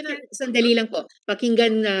 Sige po, pero sandali lang po.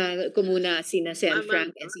 Pakinggan ko muna sina Sen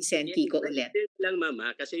Frank and si Sen Kiko ulit. Lang,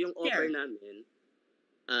 Mama, kasi yung offer namin,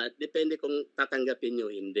 depende kung tatanggapin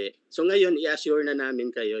nyo hindi. So ngayon, i-assure na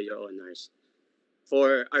namin kayo, Your Honors,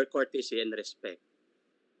 for our courtesy and respect,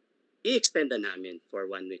 i-extend na namin for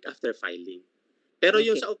 1 week after filing. Pero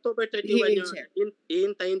yung sa October 31,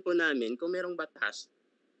 ihintayin po namin kung merong batas,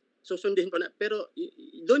 susundin po na. Pero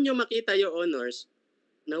doon yung makita, Your Honors,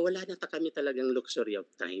 na wala na kami talagang luxury of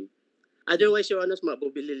time. Otherwise, Your Honors,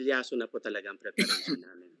 mabubililyaso na po talaga ang preparation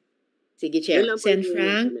namin. Sige, Chair. Sen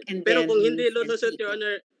Frank and pero then kung hindi lulusot, Your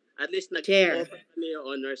Honor, at least nag-offer kami, Your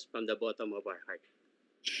Honors, from the bottom of our heart.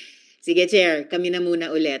 Sige, Chair. Kami na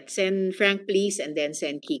muna ulit. Sen Frank, please, and then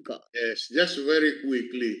Sen Kiko. Yes, just very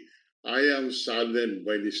quickly, I am saddened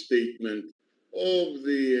by the statement of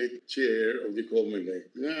the chair of the committee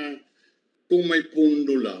na kung may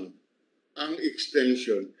pundo lang ang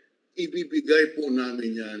extension, ibibigay po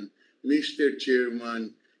namin yan. Mr.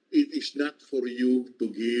 Chairman, it is not for you to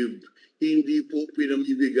give. Hindi po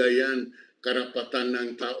pinamibigay yan. Karapatan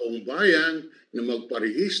ng taong bayan na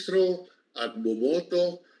magparehistro at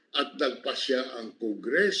bumoto at nagpasya ang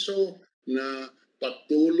Kongreso na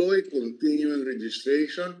patuloy continuing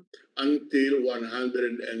registration until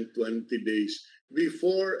 120 days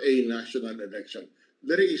before a national election.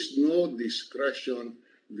 There is no discretion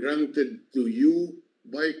granted to you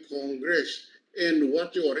by Congress. And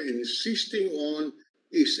what you are insisting on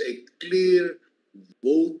is a clear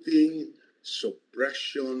voting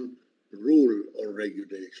suppression rule or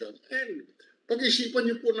regulation. And pag-isipan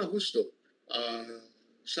niyo po na husto.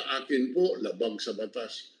 Sa akin po, labag sa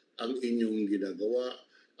batas ang inyong ginagawa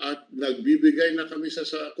at nagbibigay na kami sa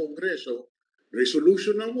Kongreso,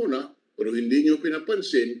 resolution na muna, pero hindi nyo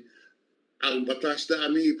pinapansin, ang batas na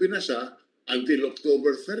aming ipinasa until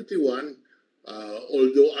October 31,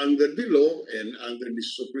 although under the law and under the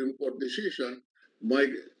Supreme Court decision,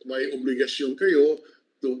 may obligasyon kayo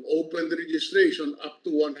to open the registration up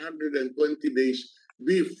to 120 days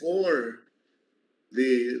before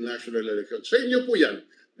the national election. Sa inyo po yan.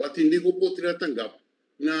 But hindi ko po tinatanggap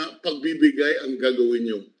na pagbibigay ang gagawin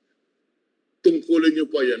nyo. Tungkulin nyo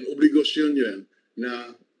pa yan, obligasyon nyo yan na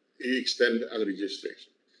i-extend ang registration.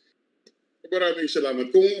 Maraming salamat.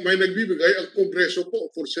 Kung may nagbibigay, ang Kongreso po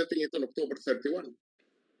for setting it on October 31.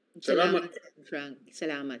 Salamat, Frank.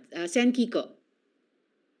 Salamat. Sen Kiko.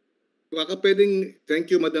 Baka pwedeng,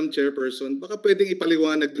 thank you Madam Chairperson, baka pwedeng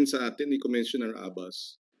ipaliwanag din sa atin ni Commissioner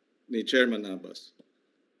Abbas, ni Chairman Abbas.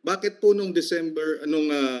 Bakit po nung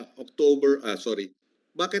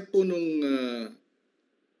bakit po nung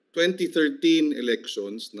 2013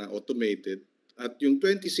 elections na automated at yung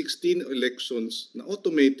 2016 elections na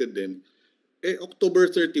automated din,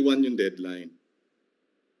 October 31 yung deadline.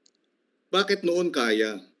 Bakit noon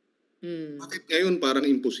kaya? Bakit ngayon parang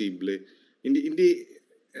imposible?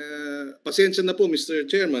 Pasensya na po Mr.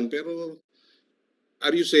 Chairman, pero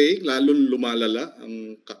are you saying lalong lumalala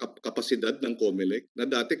ang kapasidad ng COMELEC na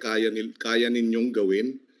dati kaya ninyong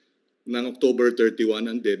gawin ng October 31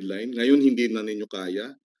 ang deadline, ngayon hindi na ninyo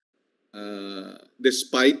kaya?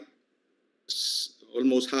 Despite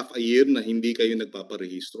almost half a year na hindi kayo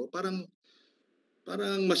nagpaparehistro, parang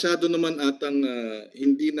masyado naman atang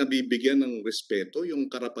hindi nabibigyan ng respeto yung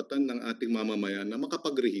karapatan ng ating mamamayan na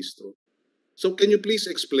makapagrehistro. So can you please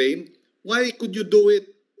explain why could you do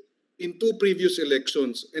it in 2 previous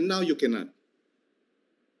elections and now you cannot?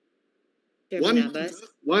 Chairman One Abbas.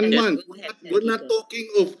 month. Go ahead, We're not talking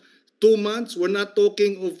of 2 months. We're not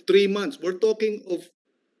talking of 3 months. We're talking of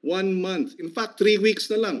 1 month. In fact, 3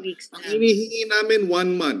 weeks na lang. 3 weeks Ang na. hinihingi namin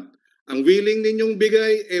 1 month. Ang willing ninyong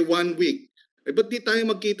bigay 1 week. Ba't di tayo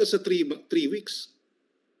magkita sa 3 weeks?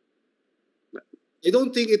 I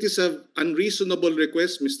don't think it is an unreasonable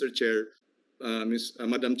request, Mr. Chair,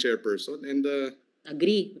 Madam Chairperson. And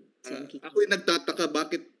Agree. Sen Kiko. ako'y nagtataka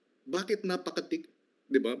bakit napakatik,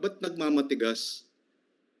 'di ba? Ba't nagmamatigas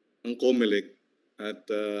ang COMELEC at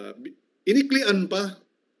iniklian pa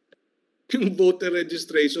yung voter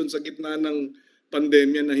registration sa gitna ng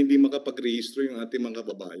pandemya na hindi makapagrehistro yung ating mga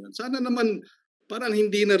kababayan. Sana naman parang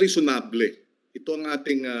hindi na reasonable. Ito ang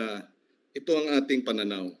ating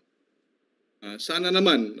pananaw. Sana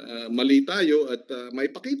naman mali tayo at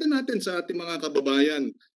maipakita natin sa ating mga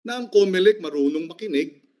kababayan na ang COMELEC marunong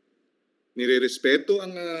makinig, nirerespeto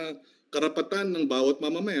ang karapatan ng bawat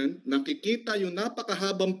mamamayan, nakikita yung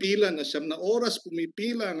napakahabang pila na 9 na oras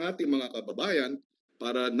pumipila ang ating mga kababayan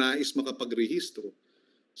para nais makapagrehistro.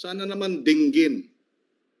 Sana naman dinggin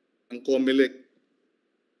ang COMELEC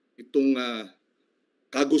itong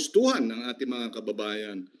kagustuhan ng ating mga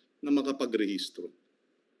kababayan na makapagrehistro.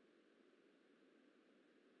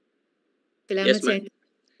 Salamat, Yes, Sen.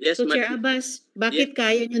 Yes, So, Chair Abbas, bakit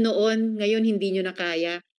kaya nyo noon, ngayon hindi nyo na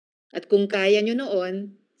kaya? At kung kaya nyo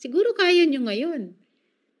noon, siguro kaya nyo ngayon.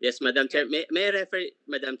 Yes, Madam Chair. May refer,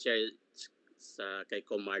 Madam Chair, kay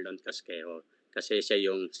Marlon Casquejo kasi siya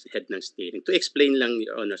yung head ng steering. To explain lang,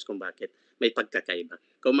 Your Honors, kung bakit may pagkakaiba.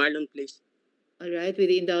 Marlon, please. All right, with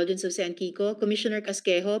the indulgence of Sen Kiko, Commissioner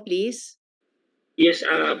Casquejo, please. Yes,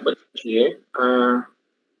 but here,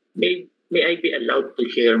 may I be allowed to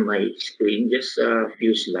share my screen, just a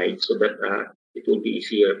few slides, so that it will be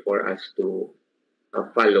easier for us to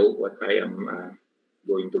follow what I am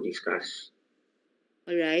going to discuss.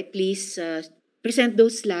 All right, please present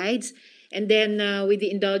those slides. And then with the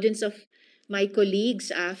indulgence of my colleagues,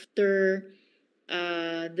 after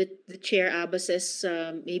the Chair Abbas's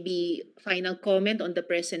maybe final comment on the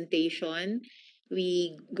presentation,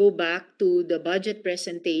 we go back to the budget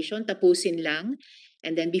presentation, tapusin lang.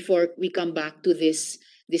 And then before we come back to this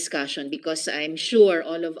discussion, because I'm sure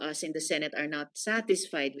all of us in the Senate are not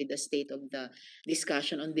satisfied with the state of the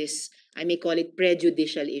discussion on this, I may call it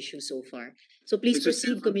prejudicial issue so far. So please Mr.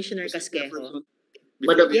 proceed, Chairman, Commissioner Mr. Casquejo. Chairperson,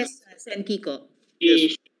 Madam- Yes, Sen Kiko.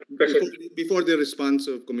 Yes. President, Before the response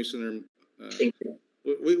of Commissioner, thank you.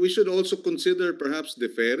 we should also consider perhaps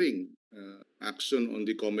deferring action on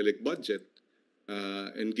the COMELEC budget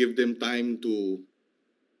and give them time to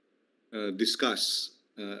discuss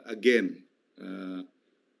again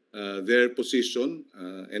their position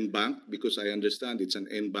en banc, because I understand it's an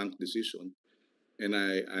en banc decision, and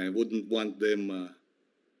I wouldn't want them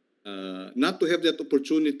not to have that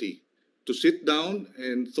opportunity to sit down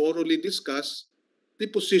and thoroughly discuss the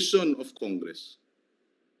position of Congress.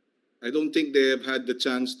 I don't think they have had the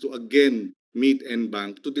chance to again meet en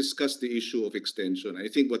banc to discuss the issue of extension. I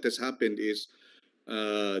think what has happened is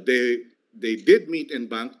they did meet en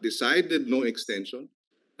banc, decided no extension,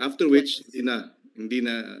 after which hindi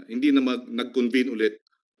na nag-convene ulit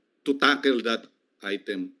to tackle that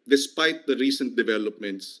item despite the recent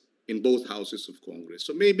developments in both houses of Congress.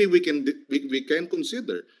 So maybe we can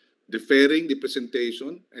consider deferring the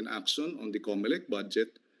presentation and action on the COMELEC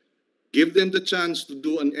budget, give them the chance to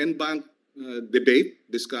do an en banc debate,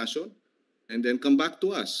 discussion, and then come back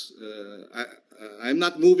to us. I'm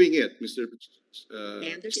not moving it, Mr.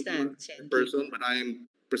 I understand, Sen Person, but I am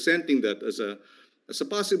presenting that as a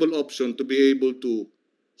possible option to be able to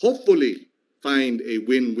hopefully find a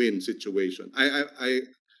win-win situation.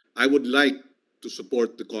 I would like to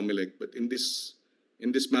support the COMELEC, but in this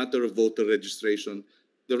matter of voter registration,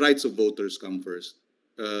 the rights of voters come first.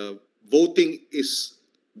 Voting is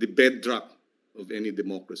the bedrock of any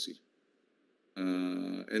democracy,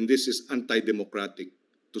 and this is anti-democratic,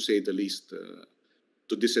 to say the least,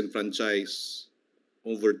 to disenfranchise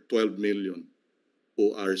over 12 million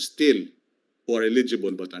who are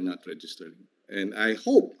eligible but are not registering. And I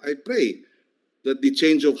hope, I pray that the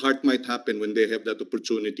change of heart might happen when they have that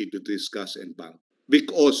opportunity to discuss and bank,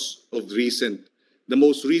 because of the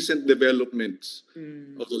most recent developments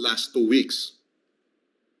of the last 2 weeks.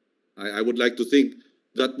 I would like to think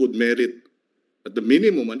that would merit, at the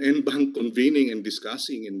minimum, an en-banc convening and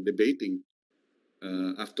discussing and debating.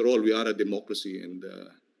 After all, we are a democracy, and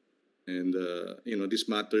these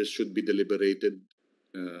matters should be deliberated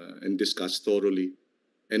and discussed thoroughly,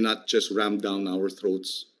 and not just rammed down our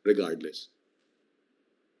throats regardless.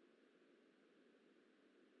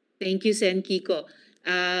 Thank you, Sen Kiko.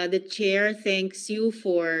 The chair thanks you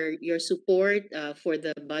for your support for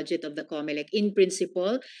the budget of the COMELEC in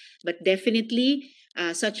principle, but definitely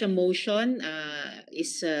such a motion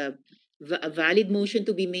is a valid motion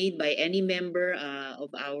to be made by any member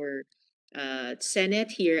of our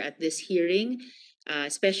Senate here at this hearing,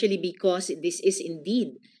 especially because this is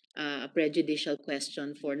indeed a prejudicial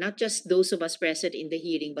question for not just those of us present in the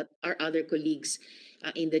hearing, but our other colleagues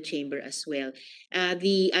in the chamber as well.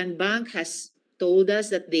 The Anbank has told us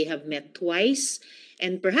that they have met twice,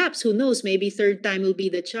 and perhaps, who knows, maybe third time will be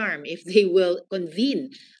the charm if they will convene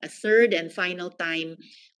a third and final time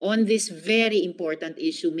on this very important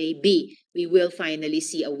issue. Maybe we will finally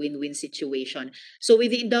see a win-win situation. So with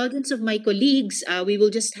the indulgence of my colleagues, we will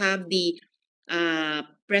just have the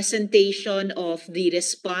presentation of the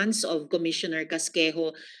response of Commissioner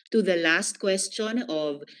Casquejo to the last question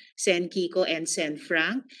of Sen Kiko and Sen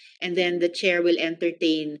Frank, and then the chair will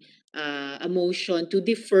entertain a motion to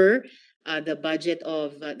defer the budget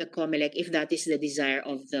of the COMELEC if that is the desire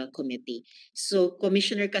of the committee. So,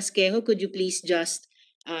 Commissioner Casquejo, could you please just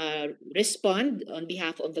respond on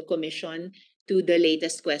behalf of the commission to the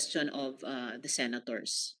latest question of the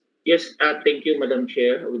senators? Yes, thank you, Madam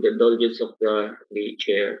Chair. With the indulgence of the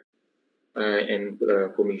chair and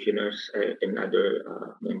commissioners and other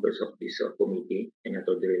members of this committee,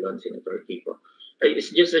 Senator Drilon, Senator Kiko.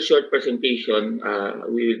 It's just a short presentation.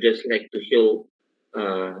 We would just like to show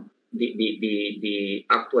the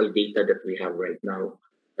actual data that we have right now.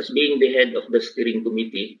 As being the head of the steering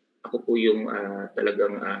committee, ako po yung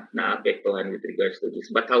talagang naapektuhan with regards to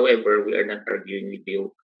this. But however, we are not arguing with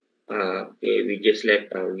you. We just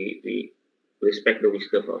we respect the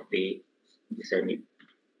wisdom of the Senate.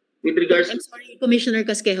 With regards I'm sorry, Commissioner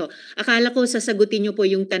Casquejo. Akala ko sasagutin niyo po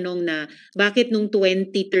yung tanong na bakit nung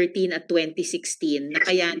 2013 at 2016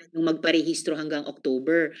 nakayanan nung magparehistro hanggang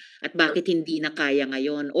October at bakit hindi na kaya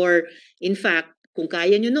ngayon? Or in fact, kung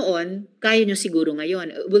kaya niyo noon, kaya niyo siguro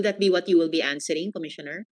ngayon. Will that be what you will be answering,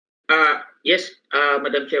 Commissioner? Yes,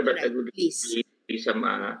 Madam Chair, but I Alright, would please. need some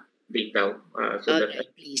data so that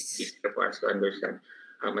Please. it's for us to understand,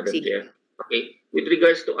 Madam Sige. Chair. Okay. With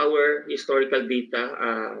regards to our historical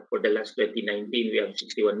data for the last 2019, we have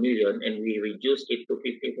 61 million and we reduced it to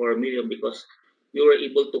 54 million because we were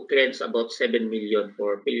able to cleanse about 7 million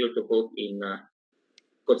for failure to vote in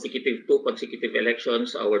two consecutive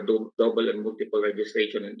elections, our double and multiple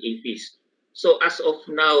registration and APs. So as of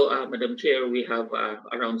now, Madam Chair, we have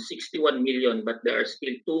around 61 million, but there are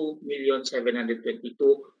still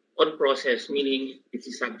 2,722,000 on process, meaning this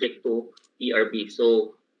is subject to ERB.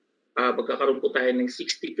 So magkakaroon po tayo ng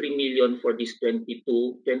 63 million for this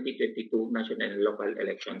 2022 national and local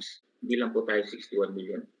elections. Hindi lang po tayo 61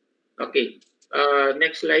 million. Okay.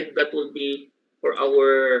 Next slide, that will be for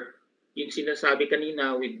our, yung sinasabi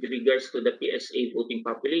kanina with regards to the PSA voting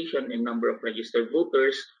population and number of registered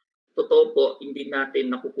voters. Totoo po, hindi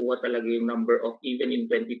natin nakukuha talaga yung number of, even in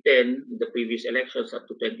 2010, the previous elections up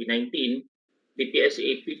to 2019, the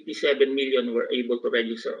PSA 57 million were able to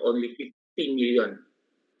register only 15 million.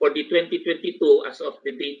 For the 2022, as of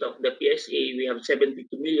the date of the PSA, we have 72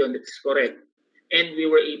 million, that is correct. And we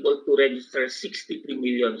were able to register 63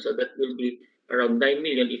 million, so that will be around 9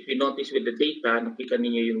 million. If you notice with the data, nakita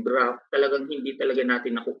ninyo yung graph, talagang hindi talaga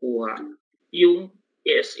natin nakukuha yung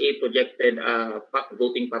PSA projected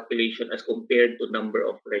voting population as compared to number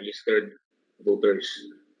of registered voters.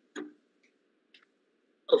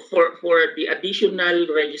 For the additional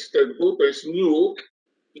registered voters, new,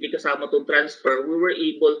 hindi kasama itong transfer, we were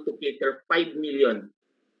able to cater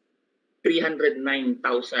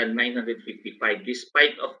 5,309,955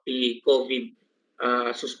 despite of the COVID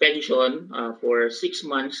suspension for 6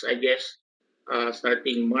 months, I guess,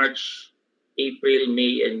 starting March, April,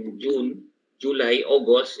 May, and June, July,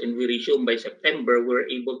 August, and we resume by September, we're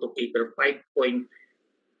able to cater 5.3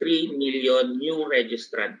 million new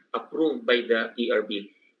registrant approved by the ERB.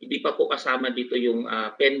 Hindi pa po kasama dito yung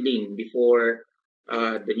pending before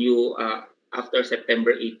the new after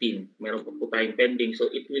September 18. Meron po tayong pending. So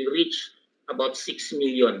it will reach about 6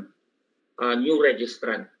 million new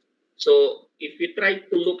registrant. So if we try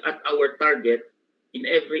to look at our target in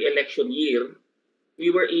every election year, we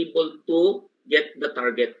were able to get the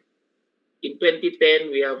target. In 2010,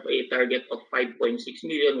 we have a target of 5.6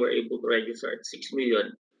 million. We're able to register at 6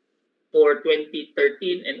 million. For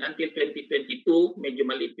 2013 and until 2022, medyo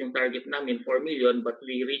maliit yung target namin, 4 million, but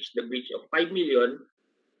we reached the breach of 5 million,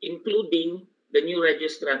 including the new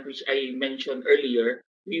registrant which I mentioned earlier.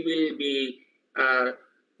 We will be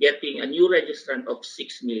getting a new registrant of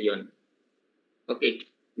 6 million. Okay.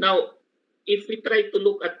 Now, if we try to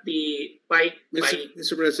look at the pie...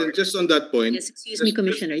 Mr. President, just on that point. Yes, excuse me,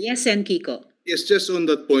 Commissioner. Yes, Sen Kiko. Yes, just on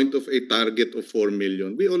that point of a target of 4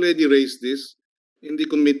 million. We already raised this in the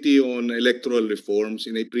Committee on Electoral Reforms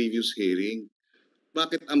in a previous hearing.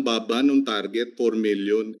 Bakit ang baba nung target, 4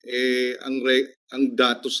 million? Ang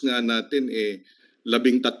datos nga natin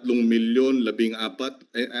 13 milyon, 14.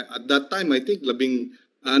 At that time, I think 16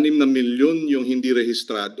 na milyon yung hindi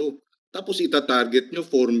rehistrado. Tapos ita-target nyo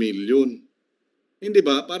 4 million. Hindi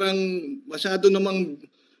ba? Parang masyado naman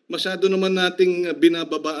nating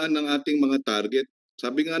binababaan ng ating mga target.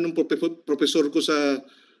 Sabi nga nung professor ko sa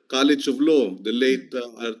College of Law, the late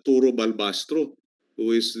Arturo Balbastro,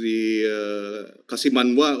 who is the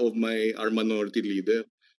kasimanwa of our minority leader.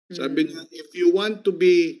 Sabi niya, if you want to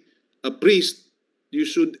be a priest, you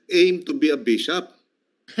should aim to be a bishop.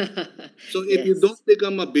 So if you don't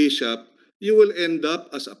become a bishop, you will end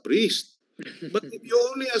up as a priest. But if you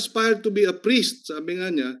only aspire to be a priest, sabi nga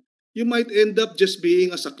niya, you might end up just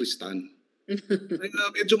being a sacristan.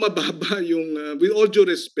 Medyo mababa yung, with all due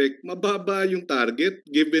respect, mababa yung target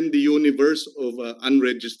given the universe of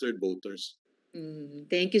unregistered voters.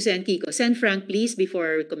 Thank you, Sen Kiko. Sen Frank, please,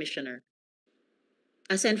 before Commissioner.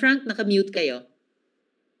 Sen Frank, naka-mute kayo.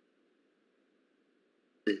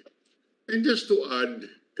 And just to add,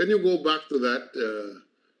 can you go back to that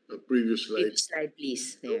previous slide? Previous slide,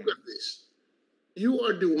 please. There. Look at this. You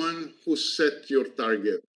are the one who set your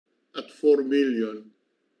target at 4,043,092.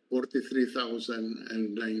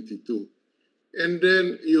 And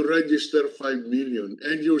then you register 5 million.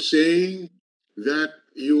 And you're saying that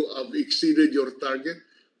you have exceeded your target,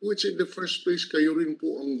 which in the first place, kayo rin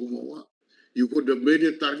po ang gumawa. You could have made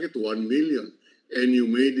a target 1 million and you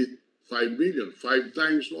made it 5 million, 5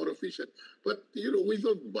 times more efficient. But, we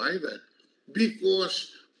don't buy that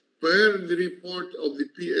because per the report of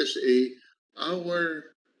the PSA,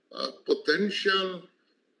 our potential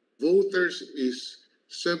voters is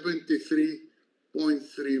 73.3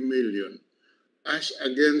 million, as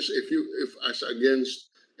against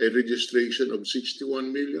against a registration of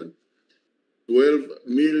 61 million,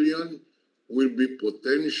 12 million will be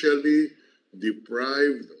potentially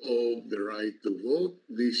deprived of the right to vote.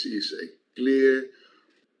 This is a clear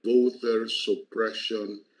voter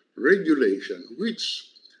suppression regulation, which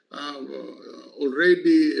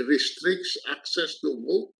already restricts access to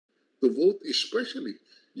vote, especially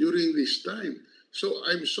during this time. So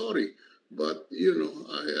I'm sorry, but I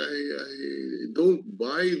don't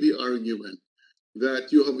buy the argument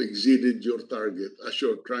that you have exceeded your target as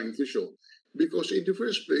you're trying to show. Because in the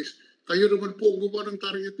first place, kayo naman po gumawa ng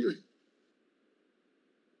target yun.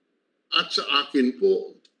 At sa akin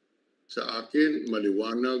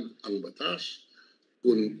maliwanag ang batas.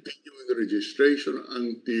 Continuing registration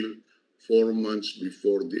until 4 months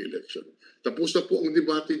before the election. Tapos na po ang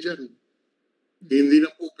debate dyan. Hindi na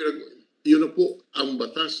po yun na po ang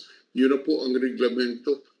batas, yun na po ang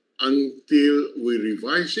reglamento until we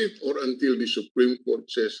revise it or until the Supreme Court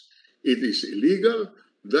says it is illegal.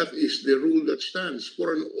 That is the rule that stands.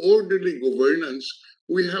 For an orderly governance,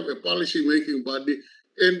 we have a policy-making body,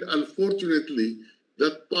 and unfortunately,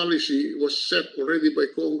 that policy was set already by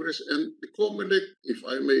Congress, and the COMELEC, if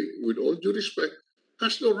I may, with all due respect,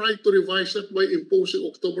 has no right to revise that by imposing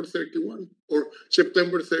October 31 or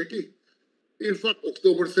September 30. In fact,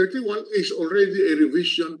 October 31 is already a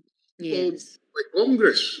revision by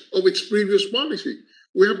Congress of its previous policy.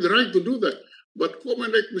 We have the right to do that. But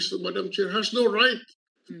COMELEC, Madam Chair, has no right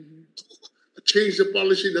to change the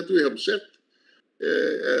policy that we have set,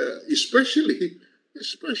 especially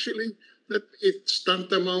that it's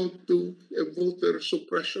tantamount to a voter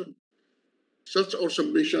suppression. Such our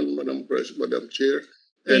submission, Madam Chair.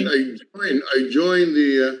 And I join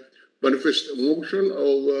the manifest motion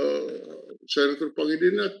of Senator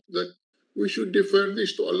Pangilinan that we should defer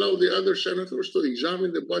this to allow the other senators to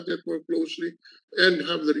examine the budget more closely and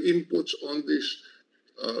have their inputs on this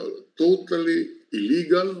totally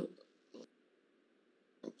illegal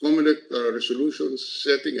COMELEC resolution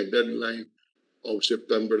setting a deadline of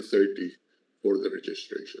September 30 for the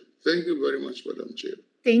registration. Thank you very much, Madam Chair.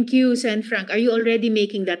 Thank you, Sen Frank. Are you already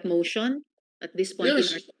making that motion at this point in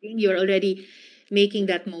Yes. our meeting? You're already making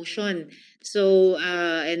that motion. So,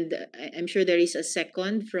 and I'm sure there is a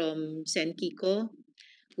second from Sen Kiko,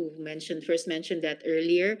 who first mentioned that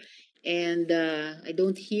earlier. And I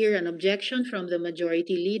don't hear an objection from the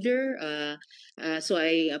majority leader. So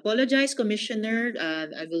I apologize, Commissioner.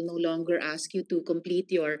 I will no longer ask you to complete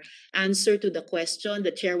your answer to the question. The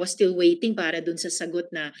chair was still waiting para dun sa sagot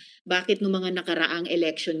na bakit no mga nakaraang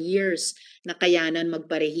election years nakayanan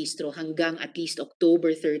magparehistro hanggang at least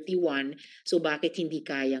October 31. So bakit hindi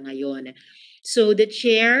kaya ngayon? So the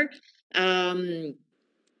chair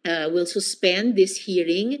will suspend this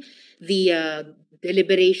hearing, the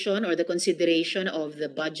deliberation or the consideration of the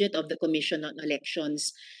budget of the Commission on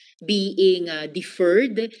Elections being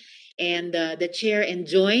deferred. And the chair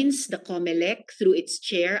enjoins the COMELEC through its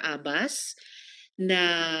chair, Abbas,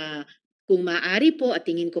 na kung maaari po at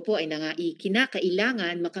tingin ko po ay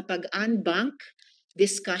kinakailangan makapag-unbank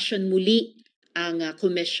discussion muli ang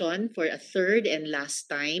commission for a third and last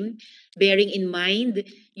time, bearing in mind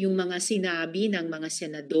yung mga sinabi ng mga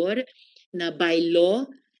senador na by law,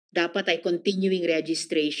 dapat ay continuing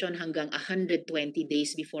registration hanggang 120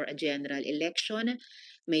 days before a general election.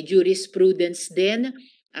 May jurisprudence din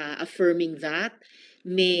affirming that.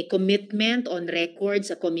 May commitment on record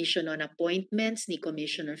sa Commission on Appointments ni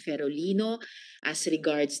Commissioner Ferolino as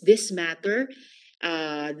regards this matter.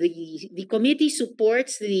 The committee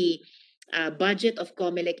supports the budget of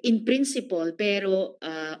COMELEC in principle, pero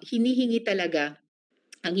hinihingi talaga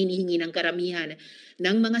ang hinihingi ng karamihan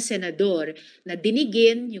ng mga senador na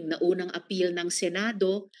dinigin yung naunang appeal ng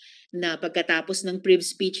Senado na pagkatapos ng priv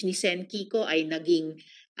speech ni Sen Kiko ay naging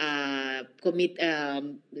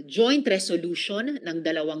joint resolution ng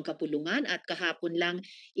dalawang kapulungan at kahapon lang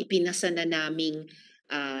ipinasa na naming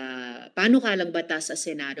panukalang batas sa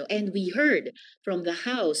Senado. And we heard from the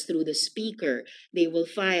House through the Speaker, they will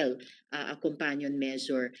file a companion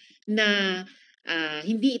measure na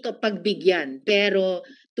hindi ito pagbigyan pero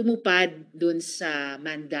tumupad dun sa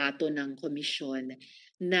mandato ng komisyon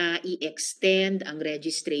na i-extend ang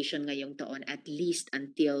registration ngayong taon at least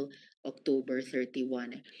until October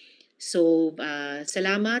 31. So,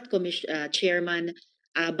 salamat Chairman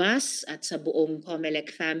Abbas at sa buong COMELEC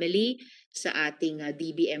family sa ating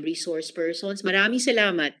DBM resource persons. Maraming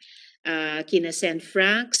salamat kina Sen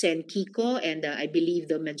Frank, Sen Kiko, and I believe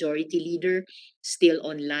the majority leader still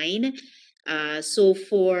online. So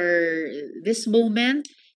for this moment,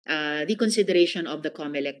 the consideration of the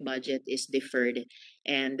COMELEC budget is deferred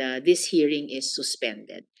and this hearing is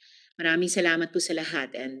suspended. Maraming salamat po sa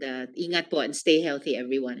lahat and ingat po and stay healthy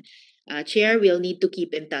everyone. Chair, we'll need to keep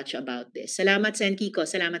in touch about this. Salamat Sen Kiko,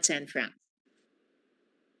 salamat Sen Frank.